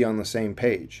have to be on the same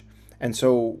page. And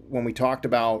so when we talked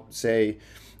about, say,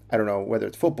 I don't know, whether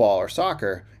it's football or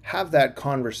soccer, have that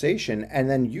conversation. And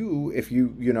then you, if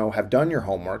you have done your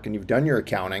homework and you've done your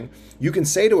accounting, you can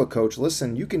say to a coach,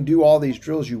 listen, you can do all these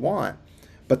drills you want,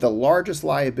 but the largest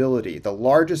liability, the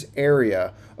largest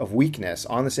area of weakness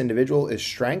on this individual is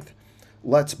strength.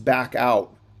 Let's back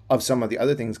out of some of the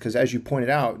other things. Because as you pointed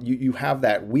out, you have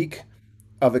that week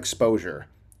of exposure,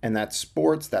 and that's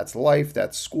sports, that's life,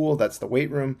 that's school, that's the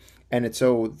weight room. And it's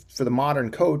so for the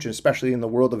modern coach, and especially in the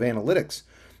world of analytics,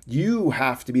 you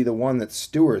have to be the one that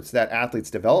stewards that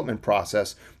athlete's development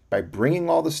process by bringing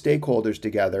all the stakeholders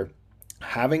together,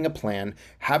 having a plan,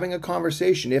 having a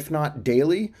conversation, if not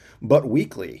daily, but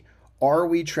weekly. Are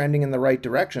we trending in the right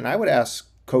direction? I would ask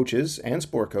coaches and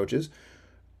sport coaches,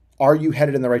 are you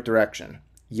headed in the right direction?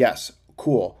 Yes.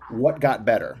 Cool. What got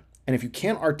better? And if you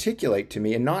can't articulate to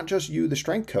me, and not just you, the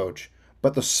strength coach,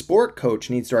 but the sport coach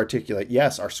needs to articulate,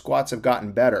 yes, our squats have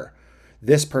gotten better.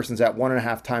 This person's at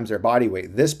 1.5 times their body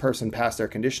weight. This person passed their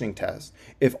conditioning test.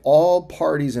 If all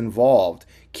parties involved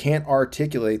can't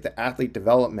articulate the athlete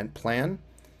development plan,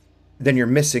 then you're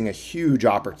missing a huge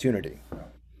opportunity.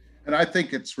 And I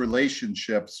think it's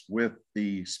relationships with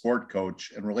the sport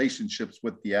coach and relationships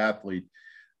with the athlete.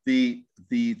 The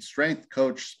strength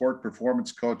coach, sport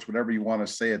performance coach, whatever you want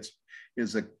to say,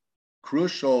 is a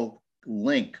crucial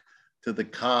link to the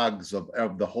cogs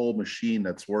of the whole machine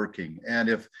that's working. And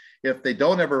if they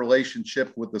don't have a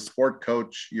relationship with the sport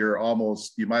coach, you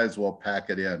might as well pack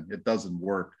it in. It doesn't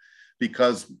work,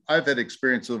 because I've had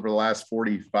experience over the last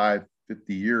 45,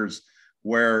 50 years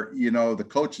where, the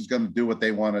coach is going to do what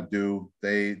they want to do.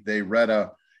 They read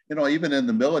even in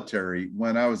the military,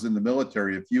 when I was in the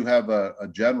military, if you have a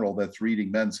general that's reading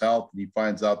Men's Health and he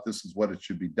finds out this is what it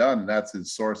should be done, and that's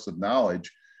his source of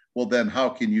knowledge, well, then how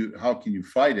can you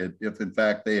fight it if in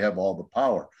fact they have all the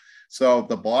power? So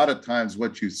a lot of times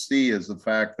what you see is the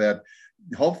fact that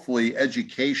hopefully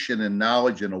education and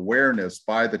knowledge and awareness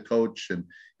by the coach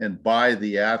and by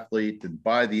the athlete and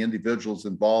by the individuals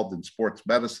involved in sports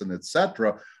medicine, et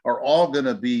cetera, are all going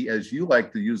to be, as you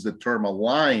like to use the term,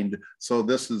 aligned. So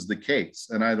this is the case.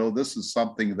 And I know this is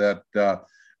something that,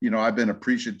 I've been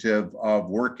appreciative of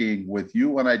working with you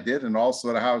when I did, and also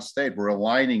at Ohio State. We're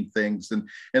aligning things, and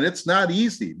it's not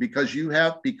easy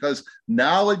because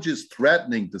knowledge is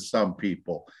threatening to some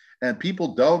people. And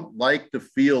people don't like to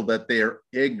feel that they are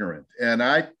ignorant. And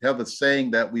I have a saying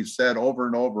that we've said over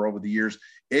and over the years: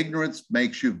 ignorance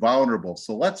makes you vulnerable.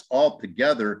 So let's all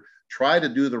together try to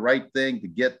do the right thing to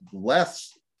get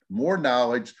more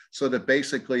knowledge, so that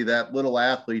basically that little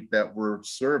athlete that we're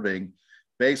serving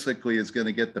basically is going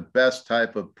to get the best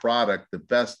type of product, the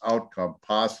best outcome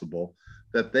possible.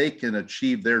 that they can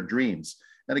achieve their dreams.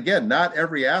 And again, not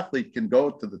every athlete can go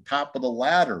to the top of the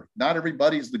ladder. Not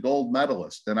everybody's the gold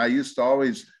medalist. And I used to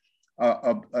always,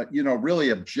 really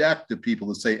object to people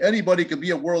that say anybody can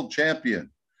be a world champion.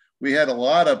 We had a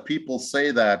lot of people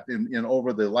say that in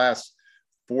over the last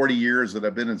 40 years that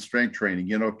I've been in strength training,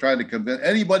 trying to convince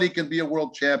anybody can be a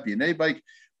world champion. Anybody,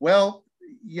 well,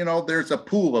 there's a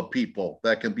pool of people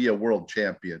that can be a world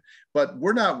champion, but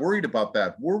we're not worried about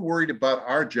that. We're worried about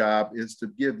our job is to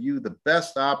give you the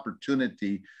best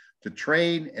opportunity to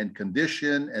train and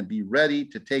condition and be ready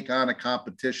to take on a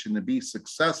competition and be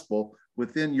successful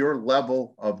within your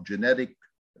level of genetic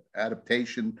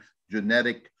adaptation,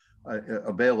 genetic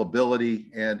availability,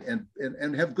 and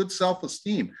have good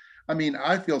self-esteem. I mean,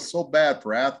 I feel so bad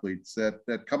for athletes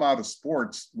that come out of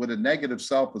sports with a negative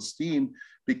self-esteem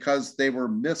because they were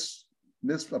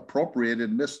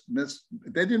misappropriated,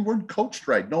 they weren't coached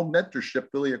right. No mentorship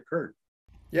really occurred.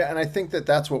 Yeah, and I think that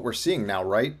that's what we're seeing now,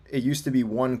 right? It used to be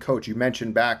one coach. You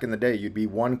mentioned back in the day, you'd be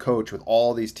one coach with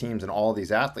all these teams and all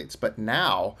these athletes. But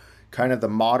now, kind of the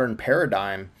modern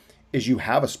paradigm is you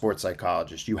have a sports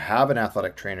psychologist, you have an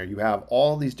athletic trainer, you have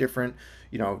all these different,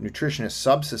 nutritionist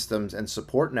subsystems and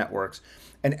support networks,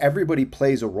 and everybody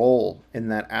plays a role in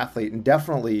that athlete. And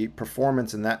definitely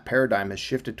performance in that paradigm has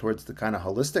shifted towards the kind of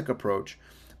holistic approach.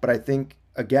 But I think,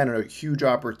 again, a huge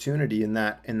opportunity in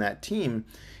that team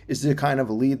is to kind of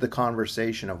lead the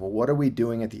conversation of, well, what are we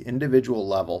doing at the individual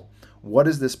level? What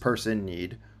does this person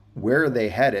need? Where are they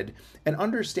headed? And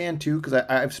understand too, because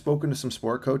I've spoken to some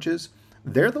sport coaches,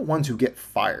 they're the ones who get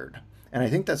fired. And I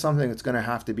think that's something that's going to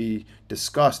have to be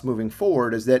discussed moving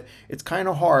forward, is that it's kind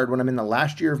of hard when I'm in the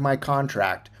last year of my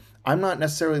contract. I'm not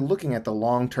necessarily looking at the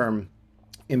long-term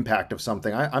impact of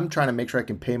something. I'm trying to make sure I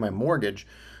can pay my mortgage,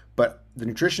 but the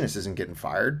nutritionist isn't getting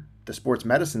fired. The sports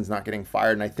medicine's not getting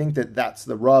fired. And I think that that's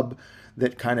the rub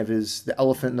that kind of is the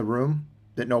elephant in the room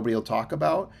that nobody will talk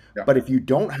about. Yeah. But if you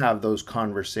don't have those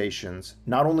conversations,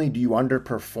 not only do you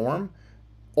underperform,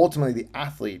 ultimately the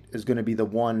athlete is going to be the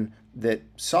one that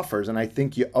suffers. And I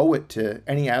think you owe it to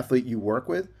any athlete you work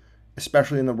with,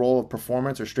 especially in the role of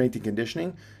performance or strength and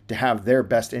conditioning, to have their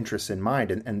best interests in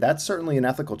mind. And that's certainly an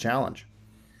ethical challenge.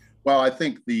 Well, I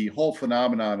think the whole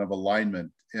phenomenon of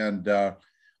alignment and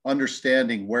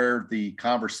understanding where the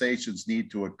conversations need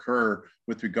to occur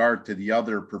with regard to the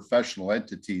other professional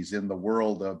entities in the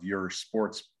world of your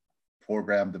sports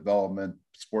program development,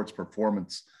 sports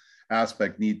performance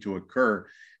aspect need to occur.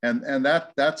 And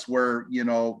that's where,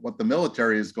 what the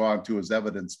military has gone to is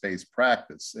evidence-based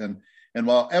practice. And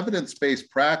while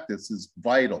evidence-based practice is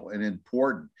vital and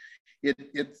important,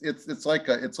 it's like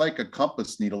a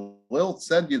compass needle. It'll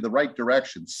send you the right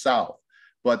direction, south,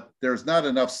 but there's not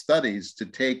enough studies to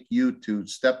take you to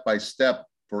step by step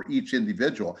for each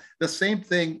individual. The same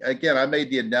thing, again, I made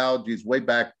the analogies way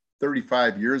back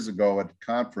 35 years ago at a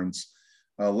conference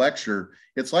lecture.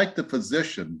 It's like the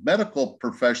physician. Medical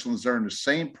professionals are in the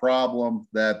same problem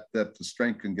that the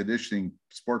strength and conditioning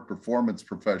sport performance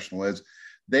professional is.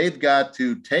 They've got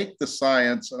to take the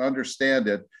science and understand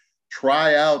it,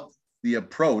 try out the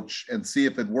approach and see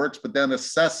if it works, but then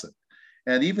assess it.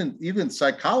 And even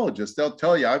psychologists, they'll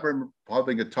tell you, I remember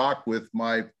having a talk with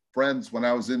my friends when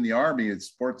I was in the Army,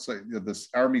 it's this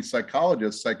Army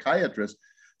psychiatrist,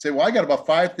 say, well, I got about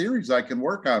 5 theories I can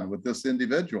work on with this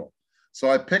individual. So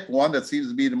I pick one that seems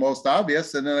to be the most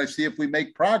obvious, and then I see if we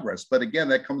make progress. But again,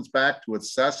 that comes back to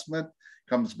assessment,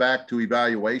 comes back to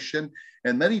evaluation.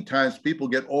 And many times people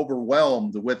get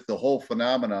overwhelmed with the whole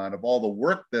phenomenon of all the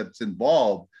work that's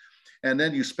involved. And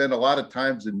then you spend a lot of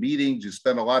times in meetings, you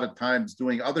spend a lot of times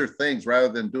doing other things rather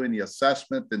than doing the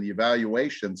assessment and the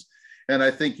evaluations. And I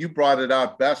think you brought it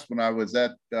out best when I was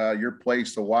at your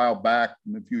place a while back,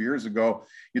 a few years ago.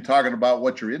 You're talking about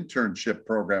what your internship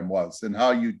program was and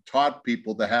how you taught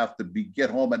people to have to get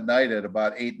home at night at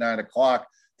about 8, 9 o'clock,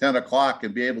 10 o'clock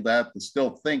and be able to have to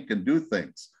still think and do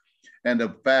things. And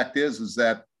the fact is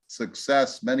that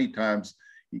success many times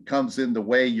it comes in the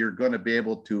way you're going to be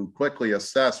able to quickly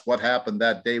assess what happened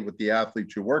that day with the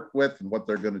athletes you work with and what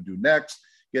they're going to do next,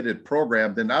 get it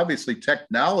programmed. And obviously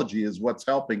technology is what's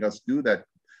helping us do that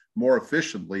more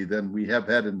efficiently than we have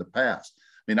had in the past.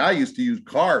 I mean, I used to use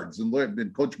cards,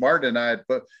 and Coach Martin and I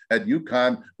at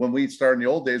UConn, when we started in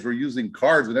the old days, we're using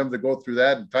cards and having to go through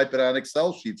that and type it on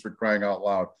Excel sheets for crying out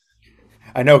loud.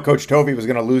 I know Coach Tovey was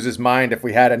going to lose his mind if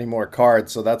we had any more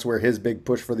cards, so that's where his big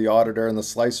push for the auditor and the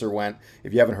slicer went.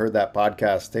 If you haven't heard that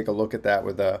podcast, take a look at that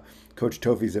with Coach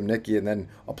Tovey Zimnicki, and then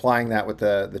applying that with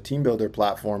the Team Builder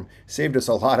platform saved us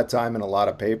a lot of time and a lot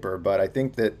of paper. But I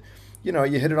think that, you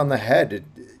hit it on the head,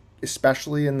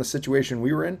 especially in the situation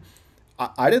we were in.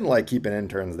 I didn't like keeping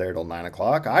interns there till 9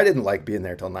 o'clock. I didn't like being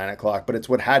there till 9 o'clock, but it's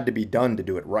what had to be done to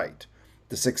do it right.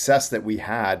 The success that we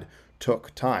had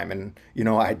took time. And,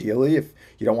 ideally, if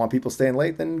you don't want people staying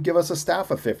late, then give us a staff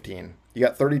of 15. You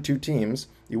got 32 teams,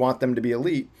 you want them to be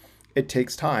elite. It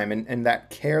takes time. And that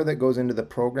care that goes into the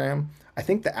program, I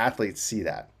think the athletes see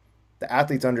that. The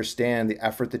athletes understand the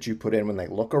effort that you put in when they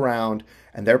look around,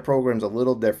 and their program's a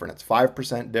little different. It's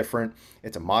 5% different.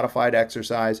 It's a modified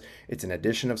exercise. It's an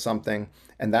addition of something.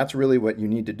 And that's really what you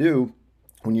need to do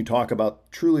when you talk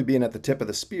about truly being at the tip of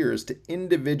the spears, to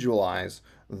individualize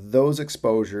those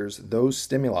exposures, those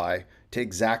stimuli to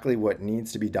exactly what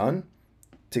needs to be done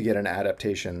to get an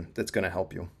adaptation that's going to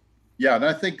help you. Yeah, and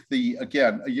I think the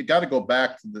again, you got to go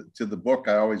back to the book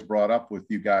I always brought up with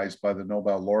you guys by the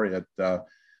Nobel laureate,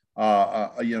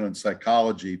 in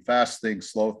psychology, Fast Think,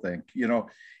 Slow Think.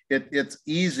 It's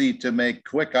easy to make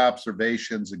quick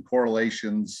observations and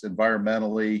correlations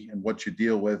environmentally and what you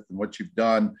deal with and what you've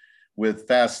done with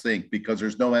Fast Think because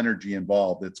there's no energy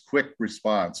involved. It's quick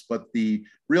response. But the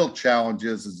real challenge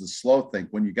is the slow think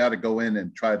when you got to go in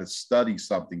and try to study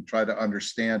something, try to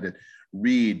understand it,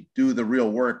 read, do the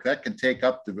real work. That can take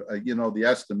up to, the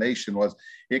estimation was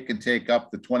it can take up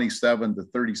to 27 to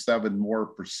 37 more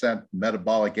percent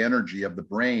metabolic energy of the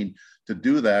brain to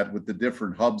do that with the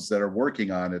different hubs that are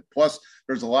working on it. Plus,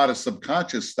 there's a lot of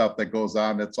subconscious stuff that goes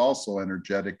on that's also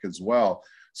energetic as well.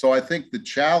 So I think the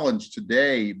challenge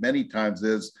today many times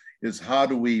is how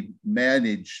do we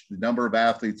manage the number of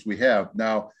athletes we have?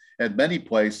 Now, at many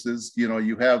places,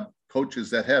 you have coaches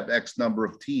that have X number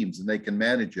of teams and they can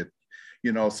manage it.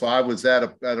 So I was at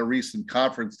a recent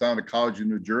conference down at college in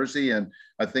New Jersey, and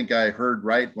I think I heard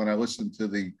right when I listened to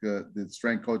the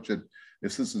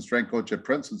assistant strength coach at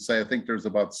Princeton say, I think there's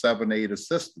about 7, 8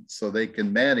 assistants, so they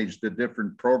can manage the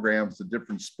different programs, the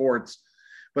different sports.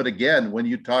 But again, when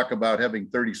you talk about having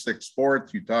 36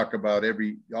 sports, you talk about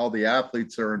all the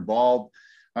athletes are involved.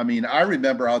 I mean, I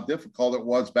remember how difficult it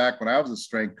was back when I was a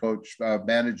strength coach,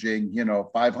 managing,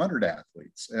 500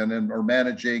 athletes or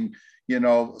managing,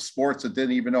 sports that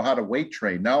didn't even know how to weight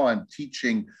train. Now I'm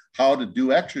teaching how to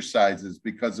do exercises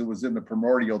because it was in the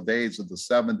primordial days of the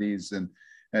 70s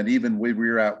and even we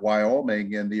were at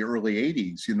Wyoming in the early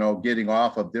 80s, getting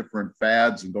off of different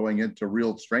fads and going into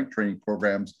real strength training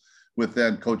programs with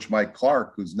then Coach Mike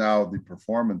Clark, who's now the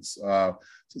performance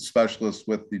specialist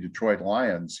with the Detroit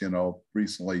Lions,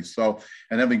 recently. So,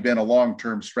 and having been a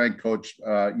long-term strength coach,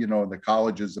 in the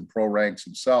colleges and pro ranks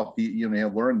himself, he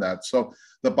learned that. So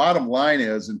the bottom line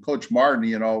is, and Coach Martin,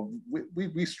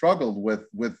 we struggled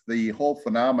with the whole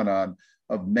phenomenon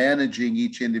of managing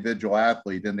each individual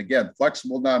athlete. And again,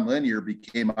 flexible nonlinear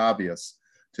became obvious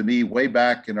to me way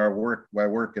back in my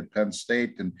work at Penn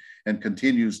State and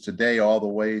continues today all the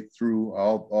way through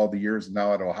all the years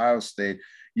now at Ohio State.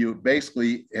 You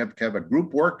basically have to have a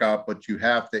group workout, but you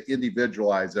have to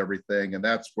individualize everything. And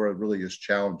that's where it really is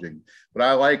challenging. But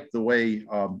I like the way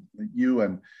you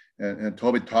and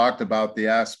Toby talked about the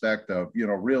aspect of,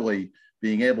 really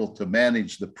being able to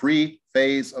manage the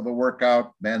pre-phase of a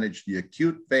workout, manage the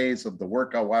acute phase of the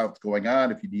workout while it's going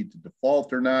on, if you need to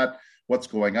default or not, what's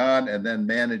going on, and then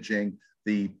managing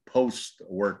the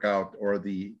post-workout or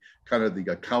the kind of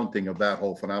the accounting of that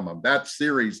whole phenomenon. That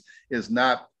series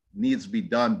needs to be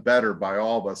done better by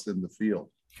all of us in the field.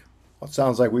 Well, it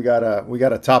sounds like we got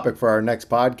a topic for our next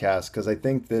podcast, because I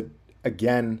think that,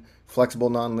 again,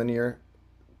 flexible nonlinear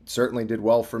certainly did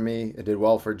well for me. It did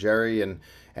well for Jerry,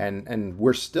 and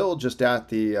we're still just at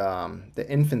the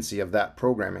infancy of that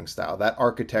programming style, that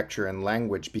architecture and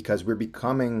language, because we're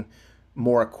becoming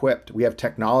more equipped. We have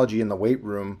technology in the weight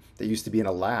room that used to be in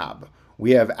a lab.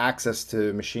 We have access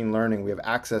to machine learning. We have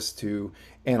access to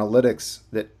analytics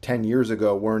that 10 years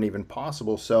ago weren't even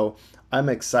possible. So I'm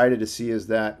excited to see as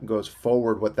that goes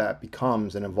forward what that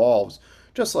becomes and evolves.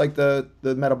 Just like the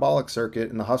metabolic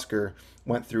circuit and the Husker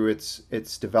went through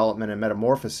its development and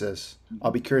metamorphosis.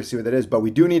 I'll be curious to see what that is. But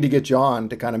we do need to get you on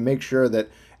to kind of make sure that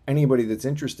anybody that's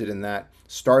interested in that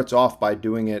starts off by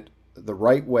doing it the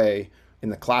right way in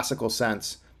the classical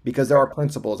sense, because there are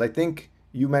principles. I think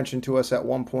you mentioned to us at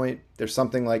one point there's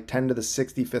something like 10 to the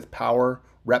 65th power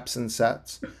reps and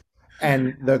sets.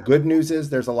 And the good news is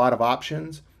there's a lot of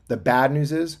options. The bad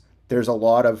news is there's a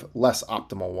lot of less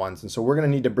optimal ones. And so we're going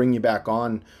to need to bring you back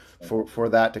on for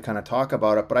that to kind of talk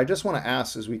about it. But I just want to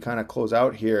ask, as we kind of close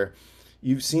out here,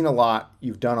 you've seen a lot,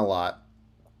 you've done a lot.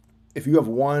 If you have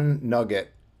one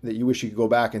nugget that you wish you could go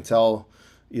back and tell,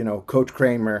 Coach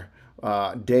Kraemer,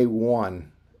 day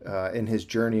one in his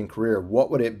journey and career, what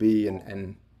would it be?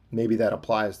 And maybe that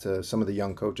applies to some of the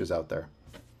young coaches out there.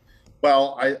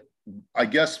 Well, I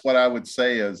guess what I would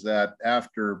say is that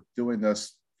after doing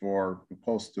this for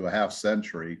close to a half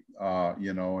century,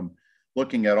 and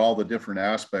looking at all the different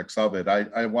aspects of it.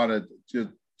 I wanted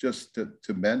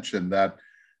to mention that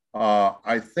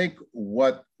I think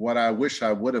what I wish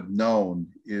I would have known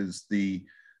is the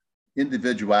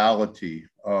individuality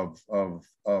of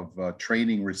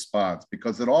training response,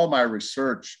 because in all my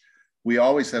research, we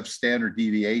always have standard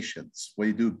deviations where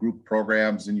you do group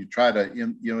programs and you try to,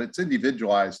 it's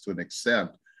individualized to an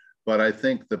extent. But I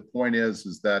think the point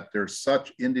is that there's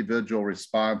such individual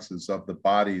responses of the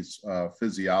body's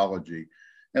physiology.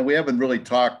 And we haven't really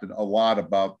talked a lot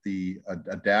about the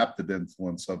adaptive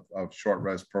influence of short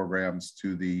rest programs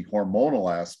to the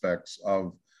hormonal aspects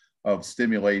of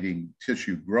stimulating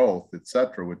tissue growth, et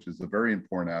cetera, which is a very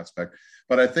important aspect.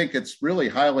 But I think it's really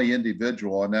highly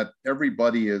individual, and that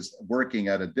everybody is working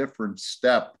at a different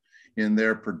step in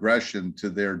their progression to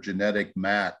their genetic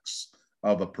max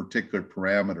of a particular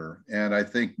parameter. And I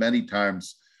think many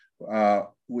times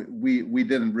we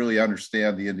didn't really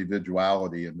understand the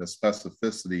individuality and the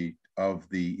specificity of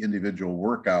the individual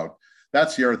workout.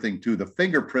 That's the other thing too. The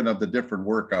fingerprint of the different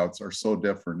workouts are so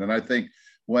different. And I think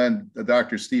when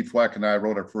Dr. Steve Fleck and I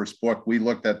wrote our first book, we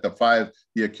looked at the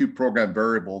acute program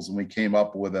variables, and we came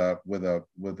up with a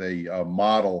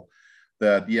model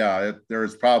that,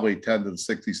 there's probably 10 to the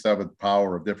 67th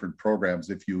power of different programs.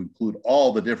 If you include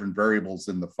all the different variables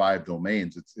in the 5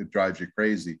 domains, it drives you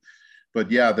crazy. But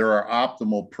there are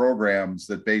optimal programs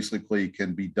that basically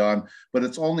can be done, but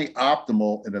it's only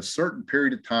optimal in a certain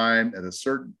period of time at a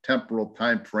certain temporal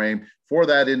time frame for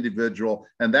that individual.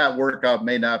 And that workout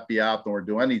may not be optimal or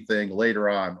do anything later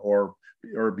on or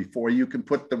before. You can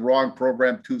put the wrong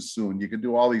program too soon. You can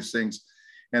do all these things.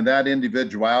 And that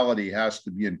individuality has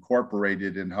to be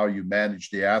incorporated in how you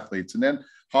manage the athletes, and then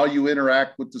how you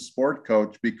interact with the sport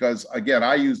coach. Because again,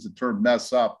 I use the term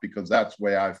mess up because that's the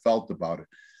way I felt about it.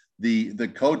 The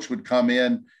coach would come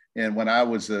in, and when I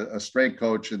was a strength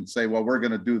coach, and say, well, we're going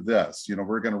to do this,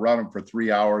 we're going to run them for 3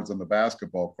 hours on the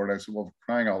basketball court. I said, well,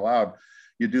 crying out loud,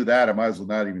 you do that, I might as well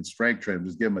not even strength train,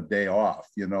 just give them a day off.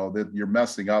 That you're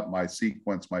messing up my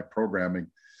sequence, my programming.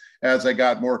 As I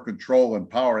got more control and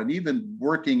power, and even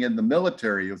working in the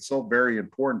military, it's so very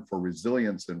important for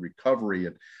resilience and recovery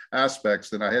and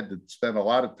aspects. And I had to spend a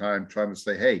lot of time trying to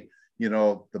say, hey,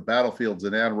 the battlefield's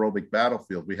an anaerobic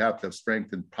battlefield. We have to have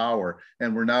strength and power.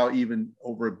 And we're now, even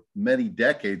over many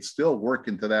decades, still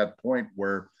working to that point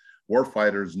where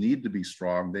warfighters need to be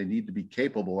strong. They need to be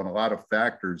capable in a lot of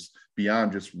factors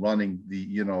beyond just running the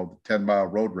 10-mile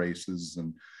road races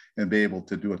and be able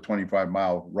to do a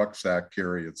 25-mile rucksack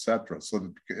carry, et cetera.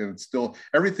 So it's still,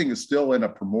 everything is still in a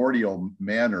primordial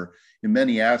manner in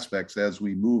many aspects as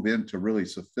we move into really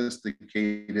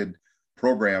sophisticated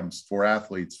programs for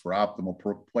athletes for optimal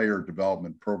player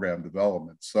development, program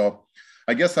development. So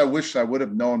I guess I wish I would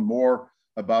have known more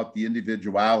about the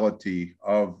individuality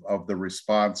of the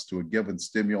response to a given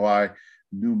stimuli,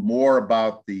 knew more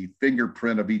about the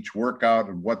fingerprint of each workout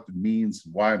and what it means,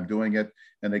 why I'm doing it.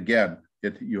 And again,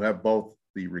 you have both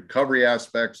the recovery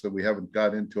aspects that we haven't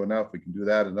got into enough. We can do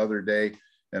that another day,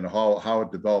 and how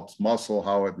it develops muscle,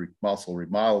 how muscle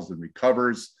remodels and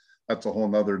recovers. That's a whole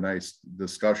nother nice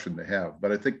discussion to have.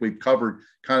 But I think we've covered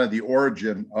kind of the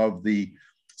origin of the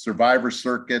survivor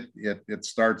circuit. It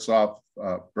starts off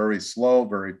very slow,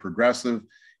 very progressive.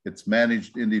 It's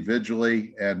managed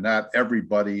individually, and not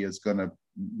everybody is going to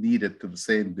need it to the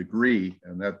same degree.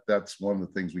 And that's one of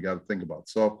the things we got to think about.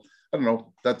 So I don't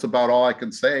know, that's about all I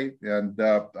can say. And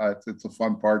it's a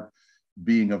fun part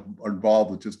being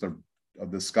involved with just a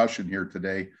discussion here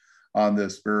today on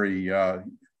this very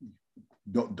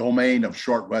domain of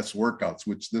short rest workouts,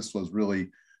 which this was really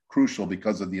crucial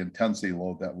because of the intensity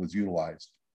load that was utilized.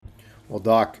 Well,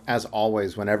 Doc, as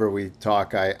always, whenever we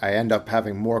talk, I end up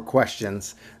having more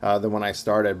questions than when I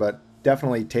started, but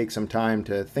definitely take some time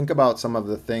to think about some of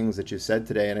the things that you said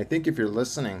today. And I think if you're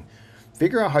listening,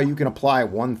 figure out how you can apply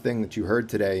one thing that you heard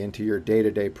today into your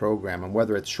day-to-day program. And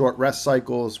whether it's short rest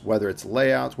cycles, whether it's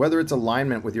layouts, whether it's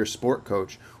alignment with your sport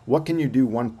coach, what can you do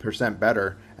 1%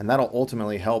 better? And that'll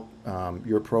ultimately help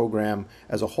your program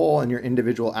as a whole and your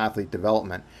individual athlete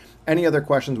development. Any other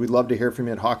questions, we'd love to hear from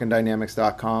you at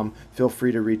hawkindynamics.com. Feel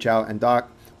free to reach out. And Doc,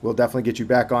 we'll definitely get you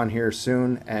back on here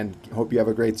soon, and hope you have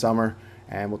a great summer,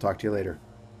 and we'll talk to you later.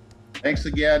 Thanks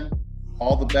again.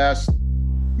 All the best.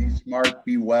 Be smart,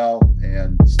 be well,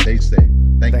 and stay safe.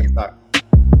 Thank you. Doc.